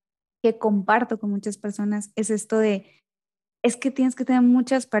 que comparto con muchas personas, es esto de, es que tienes que tener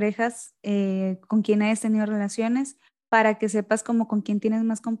muchas parejas con quien hayas tenido relaciones para que sepas como con quién tienes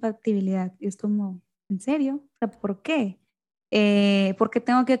más compatibilidad. Y es como, ¿en serio? O sea, ¿por qué? ¿Por qué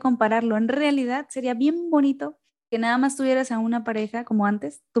tengo que compararlo? En realidad sería bien bonito que nada más tuvieras a una pareja como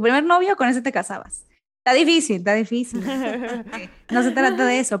antes, tu primer novio, con ese te casabas. Está difícil, está difícil. No se trata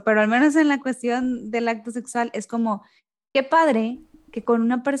de eso, pero al menos en la cuestión del acto sexual es como, qué padre que con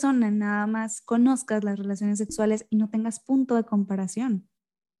una persona nada más conozcas las relaciones sexuales y no tengas punto de comparación.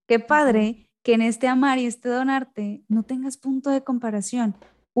 Qué padre que en este amar y este donarte no tengas punto de comparación.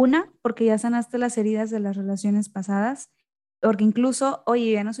 Una, porque ya sanaste las heridas de las relaciones pasadas, porque incluso,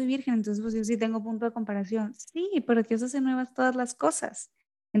 oye, ya no soy virgen, entonces pues yo sí tengo punto de comparación. Sí, pero Dios hace nuevas todas las cosas.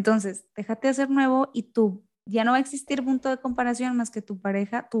 Entonces, déjate hacer nuevo y tú, ya no va a existir punto de comparación más que tu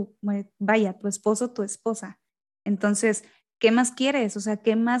pareja, vaya, tu esposo, tu esposa. Entonces, ¿qué más quieres? O sea,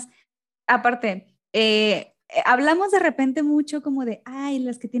 ¿qué más? Aparte, hablamos de repente mucho como de, ay,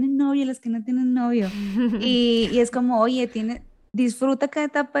 las que tienen novio y las que no tienen novio. Y es como, oye, disfruta cada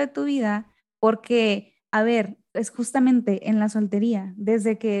etapa de tu vida porque, a ver, es justamente en la soltería,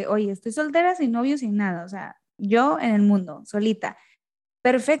 desde que, oye, estoy soltera, sin novio, sin nada, o sea, yo en el mundo, solita.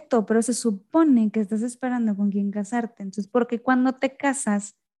 Perfecto, pero se supone que estás esperando con quién casarte. Entonces, porque cuando te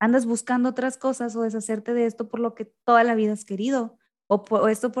casas, andas buscando otras cosas o deshacerte de esto por lo que toda la vida has querido o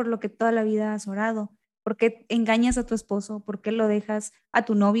esto por lo que toda la vida has orado? ¿Por qué engañas a tu esposo? ¿Por qué lo dejas a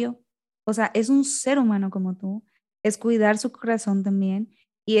tu novio? O sea, es un ser humano como tú, es cuidar su corazón también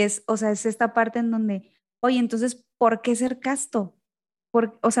y es, o sea, es esta parte en donde, oye, entonces, ¿por qué ser casto?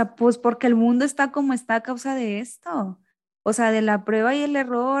 O sea, pues porque el mundo está como está a causa de esto. O sea, de la prueba y el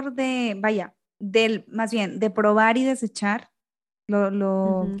error de, vaya, más bien, de probar y desechar,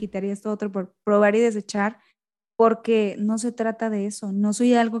 lo quitaría esto otro por probar y desechar, porque no se trata de eso, no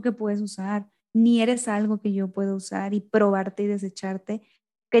soy algo que puedes usar, ni eres algo que yo puedo usar y probarte y desecharte,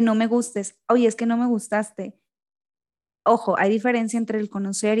 que no me gustes, oye, es que no me gustaste. Ojo, hay diferencia entre el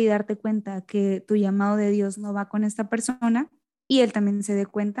conocer y darte cuenta que tu llamado de Dios no va con esta persona y él también se dé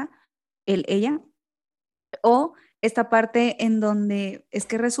cuenta, ella, o esta parte en donde es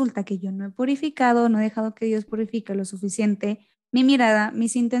que resulta que yo no he purificado, no he dejado que Dios purifique lo suficiente mi mirada,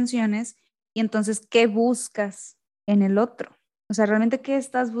 mis intenciones, y entonces, ¿qué buscas en el otro? O sea, ¿realmente qué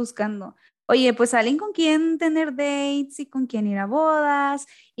estás buscando? Oye, pues alguien con quien tener dates y con quien ir a bodas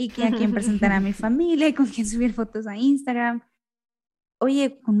y a quien presentar a mi familia y con quien subir fotos a Instagram.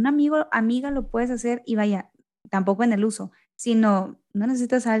 Oye, con un amigo, amiga lo puedes hacer y vaya, tampoco en el uso, sino no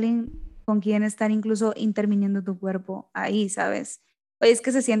necesitas a alguien con quien estar incluso interviniendo tu cuerpo ahí, ¿sabes? Oye, es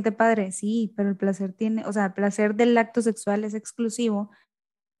que se siente padre, sí, pero el placer tiene, o sea, el placer del acto sexual es exclusivo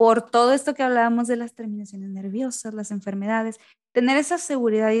por todo esto que hablábamos de las terminaciones nerviosas, las enfermedades, tener esa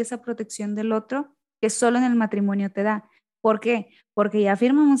seguridad y esa protección del otro que solo en el matrimonio te da. ¿Por qué? Porque ya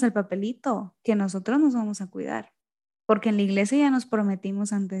firmamos el papelito que nosotros nos vamos a cuidar, porque en la iglesia ya nos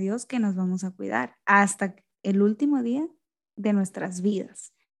prometimos ante Dios que nos vamos a cuidar hasta el último día de nuestras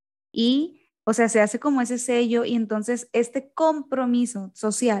vidas. Y, o sea, se hace como ese sello y entonces este compromiso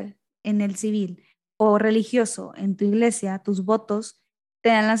social en el civil o religioso en tu iglesia, tus votos, te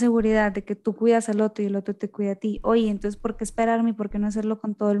dan la seguridad de que tú cuidas al otro y el otro te cuida a ti. Oye, entonces, ¿por qué esperarme y por qué no hacerlo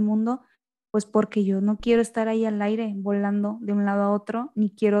con todo el mundo? Pues porque yo no quiero estar ahí al aire volando de un lado a otro, ni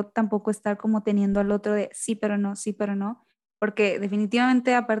quiero tampoco estar como teniendo al otro de sí, pero no, porque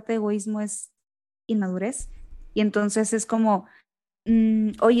definitivamente aparte de egoísmo es inmadurez. Y entonces es como,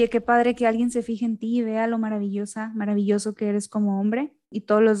 oye, qué padre que alguien se fije en ti y vea lo maravilloso que eres como hombre y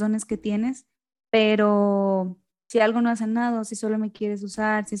todos los dones que tienes, pero si algo no has sanado, si solo me quieres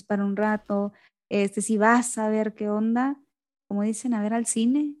usar, si es para un rato, si vas a ver qué onda, como dicen, a ver al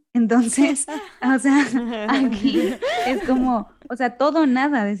cine. Entonces, o sea, aquí es como, o sea, todo o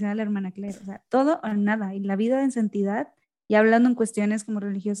nada, decía la hermana Claire, o sea, todo o nada. Y la vida en santidad, y hablando en cuestiones como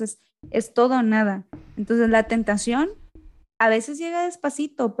religiosas, es todo o nada. Entonces, la tentación a veces llega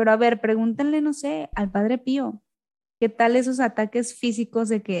despacito, pero a ver, pregúntenle, no sé, al Padre Pío, ¿qué tal esos ataques físicos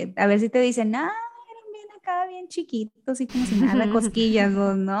de que a ver si te dicen, ah, eran bien acá, bien chiquitos y como si nada, cosquillas,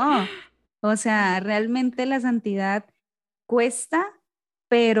 vos no. O sea, realmente la santidad cuesta,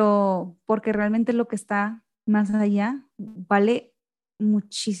 pero porque realmente lo que está más allá vale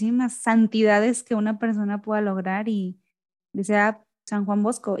muchísimas santidades que una persona pueda lograr y decía San Juan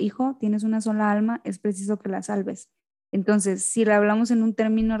Bosco, hijo, tienes una sola alma, es preciso que la salves. Entonces, si le hablamos en un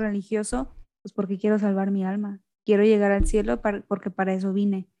término religioso, pues porque quiero salvar mi alma, quiero llegar al cielo porque para eso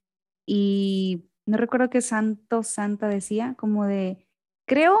vine. Y no recuerdo qué santo, santa decía, como de,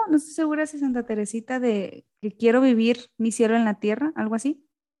 creo, no estoy segura si Santa Teresita, de que quiero vivir mi cielo en la tierra, algo así.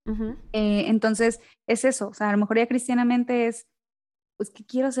 Ujú. Entonces, es eso, o sea, a lo mejor ya cristianamente es, pues que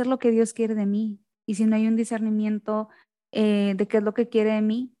quiero hacer lo que Dios quiere de mí. Y si no hay un discernimiento de qué es lo que quiere de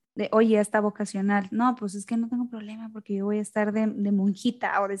mí, de, oye, esta vocacional, no, pues es que no tengo problema porque yo voy a estar de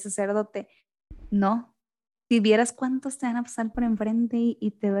monjita o de sacerdote. No, si vieras cuántos te van a pasar por enfrente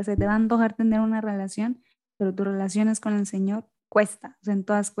y se te va a antojar tener una relación, pero tu relación es con el Señor, cuesta, o sea, en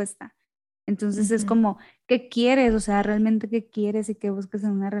todas cuesta. Entonces es como, ¿qué quieres? O sea, realmente qué quieres y qué buscas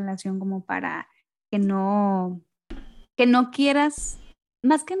en una relación como para que no quieras,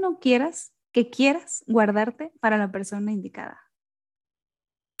 más que no quieras, que quieras guardarte para la persona indicada.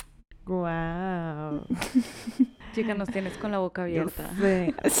 Guau. Chica, nos tienes con la boca abierta.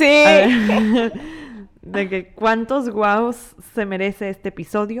 Sí. A ver, de que cuántos guaus se merece este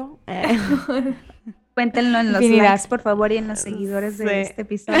episodio. Cuéntenlo en los Infinidad. likes, por favor, y en los seguidores Sí. de este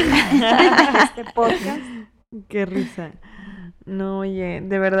episodio, de este podcast. Qué risa. No, oye,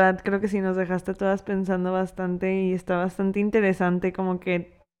 de verdad creo que sí nos dejaste todas pensando bastante y está bastante interesante, como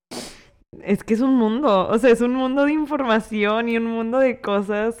que es que es un mundo, o sea, es un mundo de información y un mundo de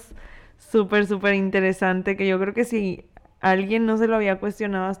cosas súper, súper interesante que yo creo que si alguien no se lo había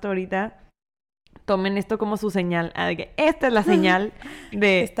cuestionado hasta ahorita, tomen esto como su señal, de que esta es la señal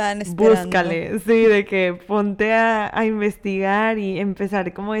de Estaban esperando. búscale, sí, de que ponte a investigar y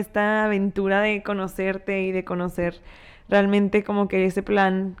empezar como esta aventura de conocerte y de conocer realmente como que ese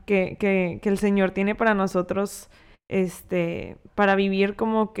plan que el Señor tiene para nosotros, para vivir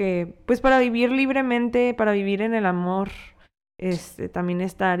como que, pues para vivir libremente, para vivir en el amor, también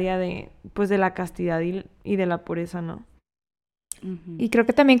esta área de, pues de la castidad y de la pureza, ¿no? Y creo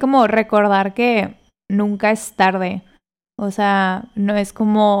que también como recordar que nunca es tarde. O sea, no es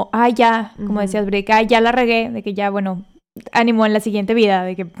como, ya, como Ujú. decías, Brick, ya la regué, de que ya, bueno, ánimo en la siguiente vida,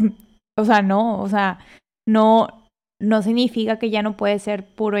 de que, o sea, no significa que ya no puede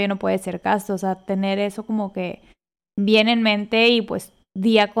ser puro, ya no puede ser casto. O sea, tener eso como que bien en mente y pues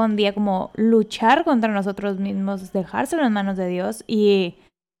día con día como luchar contra nosotros mismos, dejárselo en manos de Dios y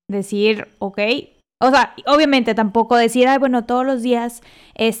decir, ok, O sea, obviamente tampoco decir, ay, bueno, todos los días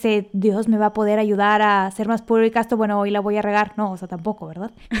Dios me va a poder ayudar a ser más puro y casto, bueno, hoy la voy a regar. No, o sea, tampoco,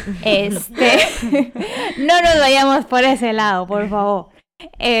 ¿verdad? No nos vayamos por ese lado, por favor.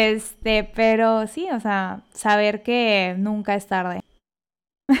 Pero sí, o sea, saber que nunca es tarde.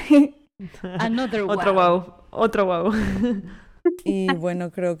 Another Otro wow. wow. Otro wow. Y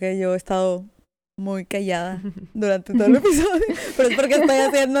bueno, creo que yo he estado muy callada durante todo el episodio, pero es porque estoy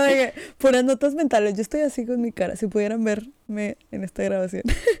haciendo puras notas mentales. Yo estoy así con mi cara, si pudieran verme en esta grabación.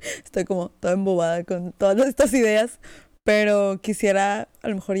 Estoy como toda embobada con todas estas ideas, pero quisiera a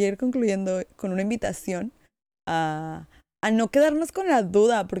lo mejor ya ir concluyendo con una invitación a no quedarnos con la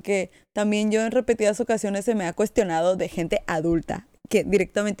duda, porque también yo en repetidas ocasiones se me ha cuestionado de gente adulta que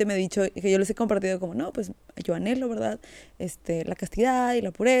directamente me ha dicho, que yo les he compartido como, no, pues yo anhelo, ¿verdad? La castidad y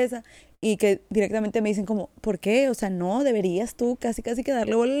la pureza, y que directamente me dicen como, ¿por qué? O sea, no, deberías tú casi que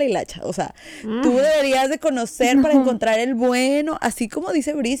darle bola a la hilacha, o sea, tú deberías de conocer para encontrar el bueno, así como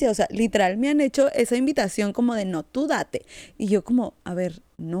dice Bricia, o sea, literal me han hecho esa invitación como de, no, tú date, y yo como, a ver,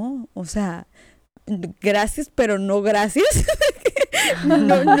 no, o sea, gracias, pero no gracias. No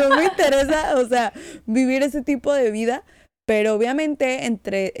me interesa, o sea, vivir ese tipo de vida, pero obviamente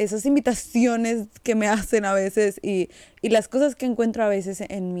entre esas invitaciones que me hacen a veces y las cosas que encuentro a veces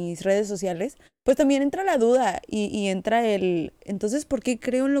en mis redes sociales, pues también entra la duda y entra entonces, ¿por qué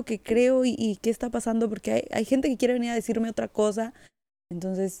creo en lo que creo y qué está pasando? Porque hay gente que quiere venir a decirme otra cosa,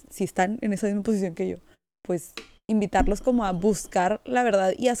 entonces si están en esa misma posición que yo, pues invitarlos como a buscar la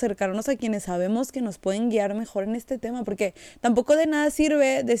verdad y acercarnos a quienes sabemos que nos pueden guiar mejor en este tema, porque tampoco de nada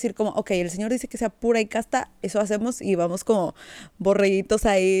sirve decir como, ok, el Señor dice que sea pura y casta, eso hacemos y vamos como borreguitos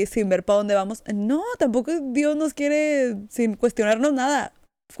ahí sin ver para dónde vamos. No, tampoco Dios nos quiere sin cuestionarnos nada.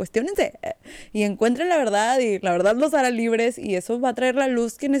 Cuestiónense y encuentren la verdad y la verdad los hará libres y eso va a traer la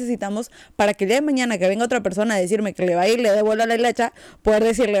luz que necesitamos para que el día de mañana que venga otra persona a decirme que le va a ir y le devuelva la hilacha, poder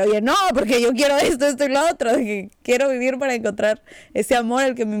decirle, oye, no, porque yo quiero esto y lo otro, que quiero vivir para encontrar ese amor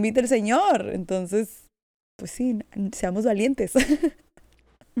al que me invita el Señor. Entonces, pues sí, seamos valientes.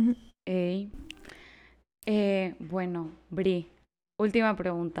 Ey. Bueno, Bri, última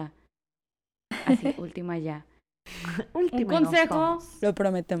pregunta. Así, última ya. Un Última y nos consejo, vamos. Lo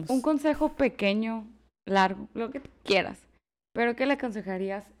prometemos. un consejo pequeño, largo, lo que tú quieras. Pero ¿qué le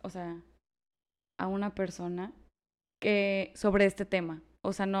aconsejarías, o sea, a una persona que sobre este tema?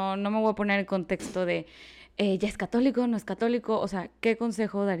 O sea, no me voy a poner en contexto de ya es católico, no es católico. O sea, ¿qué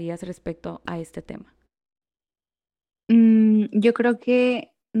consejo darías respecto a este tema? Yo creo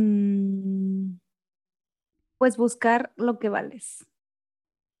que pues buscar lo que vales.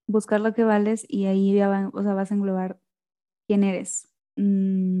 Buscar lo que vales y ahí ya o sea, vas a englobar quién eres.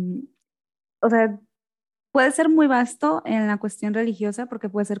 O sea, puede ser muy vasto en la cuestión religiosa porque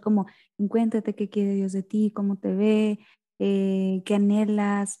puede ser como, encuéntrate qué quiere Dios de ti, cómo te ve, qué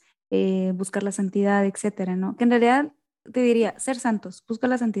anhelas, buscar la santidad, etcétera, ¿no? Que en realidad te diría, ser santos, busca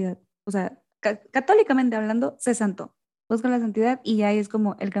la santidad. O sea, católicamente hablando, sé santo, busca la santidad y ya ahí es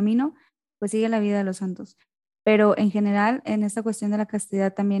como el camino, pues sigue la vida de los santos. Pero en general, en esta cuestión de la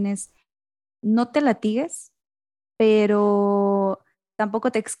castidad también es, no te latigues, pero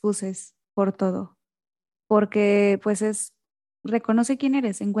tampoco te excuses por todo porque pues reconoce quién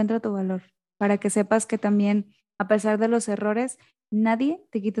eres, encuentra tu valor, para que sepas que también, a pesar de los errores, nadie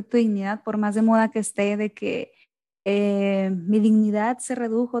te quita tu dignidad, por más de moda que esté, de que mi dignidad se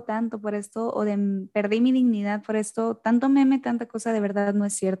redujo tanto por esto, o de perdí mi dignidad por esto, tanto meme, tanta cosa, de verdad no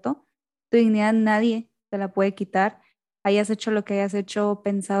es cierto. Tu dignidad nadie te la puede quitar, hayas hecho lo que hayas hecho,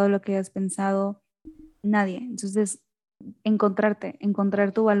 pensado lo que hayas pensado, nadie. Entonces,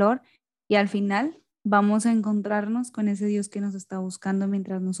 encontrar tu valor y al final vamos a encontrarnos con ese Dios que nos está buscando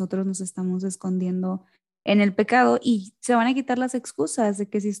mientras nosotros nos estamos escondiendo en el pecado y se van a quitar las excusas de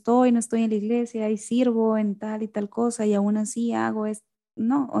que si estoy, no estoy en la iglesia y sirvo en tal y tal cosa y aún así hago esto.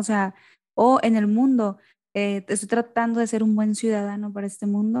 No, o sea, o en el mundo, estoy tratando de ser un buen ciudadano para este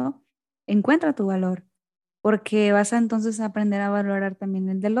mundo, encuentra tu valor, porque vas a entonces aprender a valorar también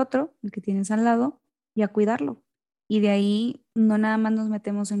el del otro, el que tienes al lado, y a cuidarlo. Y de ahí no nada más nos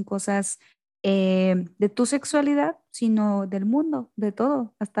metemos en cosas de tu sexualidad, sino del mundo, de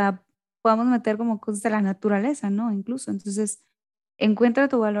todo. Hasta podamos meter como cosas de la naturaleza, ¿no? Incluso. Entonces, encuentra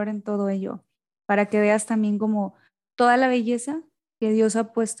tu valor en todo ello, para que veas también como toda la belleza que Dios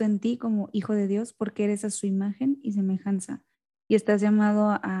ha puesto en ti como hijo de Dios, porque eres a su imagen y semejanza. Y estás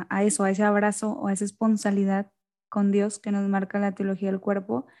llamado a eso, a ese abrazo o a esa esponsalidad con Dios que nos marca la teología del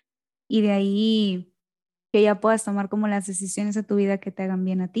cuerpo. Y de ahí que ya puedas tomar como las decisiones de tu vida que te hagan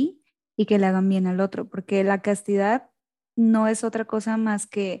bien a ti y que le hagan bien al otro, porque la castidad no es otra cosa más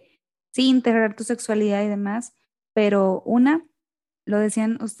que sí, integrar tu sexualidad y demás, pero lo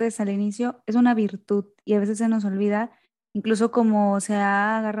decían ustedes al inicio, es una virtud y a veces se nos olvida, incluso como se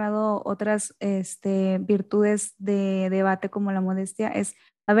ha agarrado otras virtudes de debate como la modestia,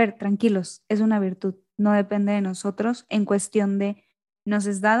 a ver, tranquilos, es una virtud, no depende de nosotros en cuestión de nos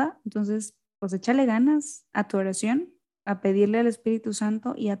es dada, entonces pues échale ganas a tu oración, a pedirle al Espíritu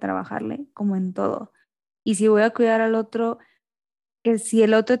Santo y a trabajarle como en todo. Y si voy a cuidar al otro, que si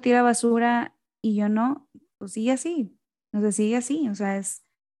el otro tira basura y yo no, pues sigue así, o sea,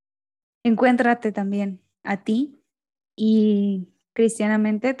 encuéntrate también a ti y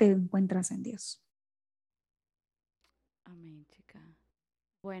cristianamente te encuentras en Dios. Amén, chica.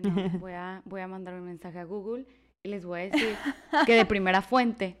 Bueno, voy a mandar un mensaje a Google y les voy a decir que de primera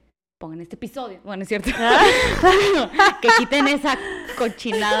fuente pongan este episodio. Bueno, es cierto. Que quiten esa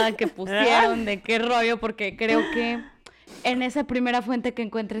cochinada que pusieron de qué rollo, porque creo que en esa primera fuente que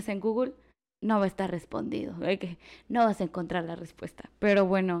encuentres en Google no va a estar respondido. Que no vas a encontrar la respuesta. Pero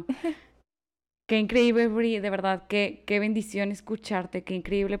bueno, qué increíble, Bri, de verdad, qué bendición escucharte, qué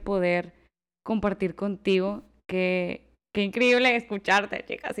increíble poder compartir contigo, qué increíble escucharte,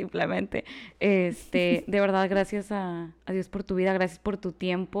 chica, simplemente. De verdad, gracias a Dios por tu vida, gracias por tu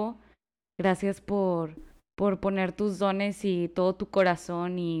tiempo, gracias por poner tus dones y todo tu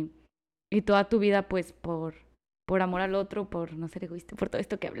corazón y toda tu vida, pues, por amor al otro, por no ser egoísta, por todo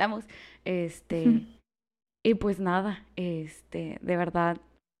esto que hablamos. Y pues nada, de verdad,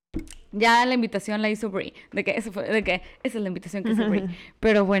 ya la invitación la hizo Bri, de que esa es la invitación que hizo Bri.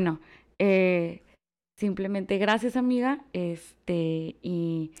 Pero bueno, simplemente gracias, amiga.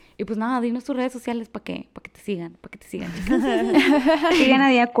 Y pues nada, dinos tus redes sociales para que te sigan, chicas. Sigan a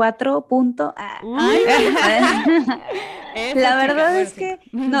día 4. La verdad es que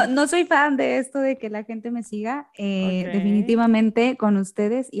no soy fan de esto de que la gente me siga. Definitivamente con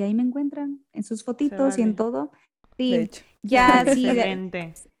ustedes, y ahí me encuentran en sus fotitos y en todo. Sí, De hecho. ya sí.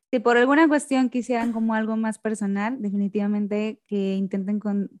 Excelente. Si por alguna cuestión quisieran como algo más personal, definitivamente que intenten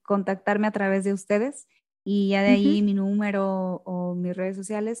contactarme a través de ustedes y ya de ahí mi número o mis redes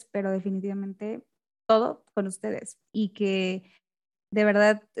sociales, pero definitivamente todo con ustedes y que de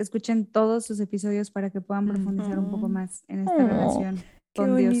verdad escuchen todos sus episodios para que puedan profundizar un poco más en esta relación Qué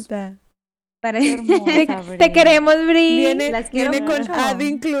con Dios. bonita. Qué hermosa, Bri. Te queremos, Bri. Las quiero Viene con mucho. ad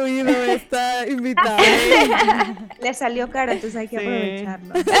incluido esta invitada. Le salió caro, entonces hay que Sí.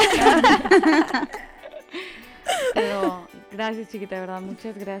 aprovecharlo. Pero gracias, chiquita, de verdad,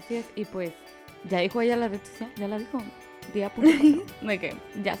 muchas gracias. Y pues, ya dijo ella la red social, ya la dijo. De que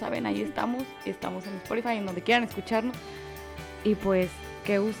ya saben, ahí estamos en Spotify, en donde quieran escucharnos. Y pues,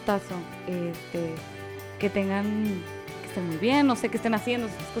 qué gustazo, que estén muy bien, no sé qué estén haciendo,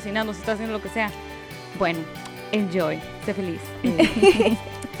 si estás cocinando, si estás haciendo lo que sea. Bueno, enjoy, sé feliz.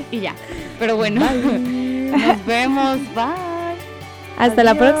 Y ya. Pero bueno, nos vemos, bye. Hasta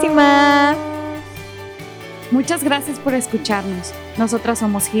la próxima. Muchas gracias por escucharnos. Nosotras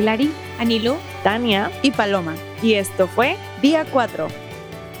somos Hilary, Anilu. Tania. y Paloma. Y esto fue Día 4.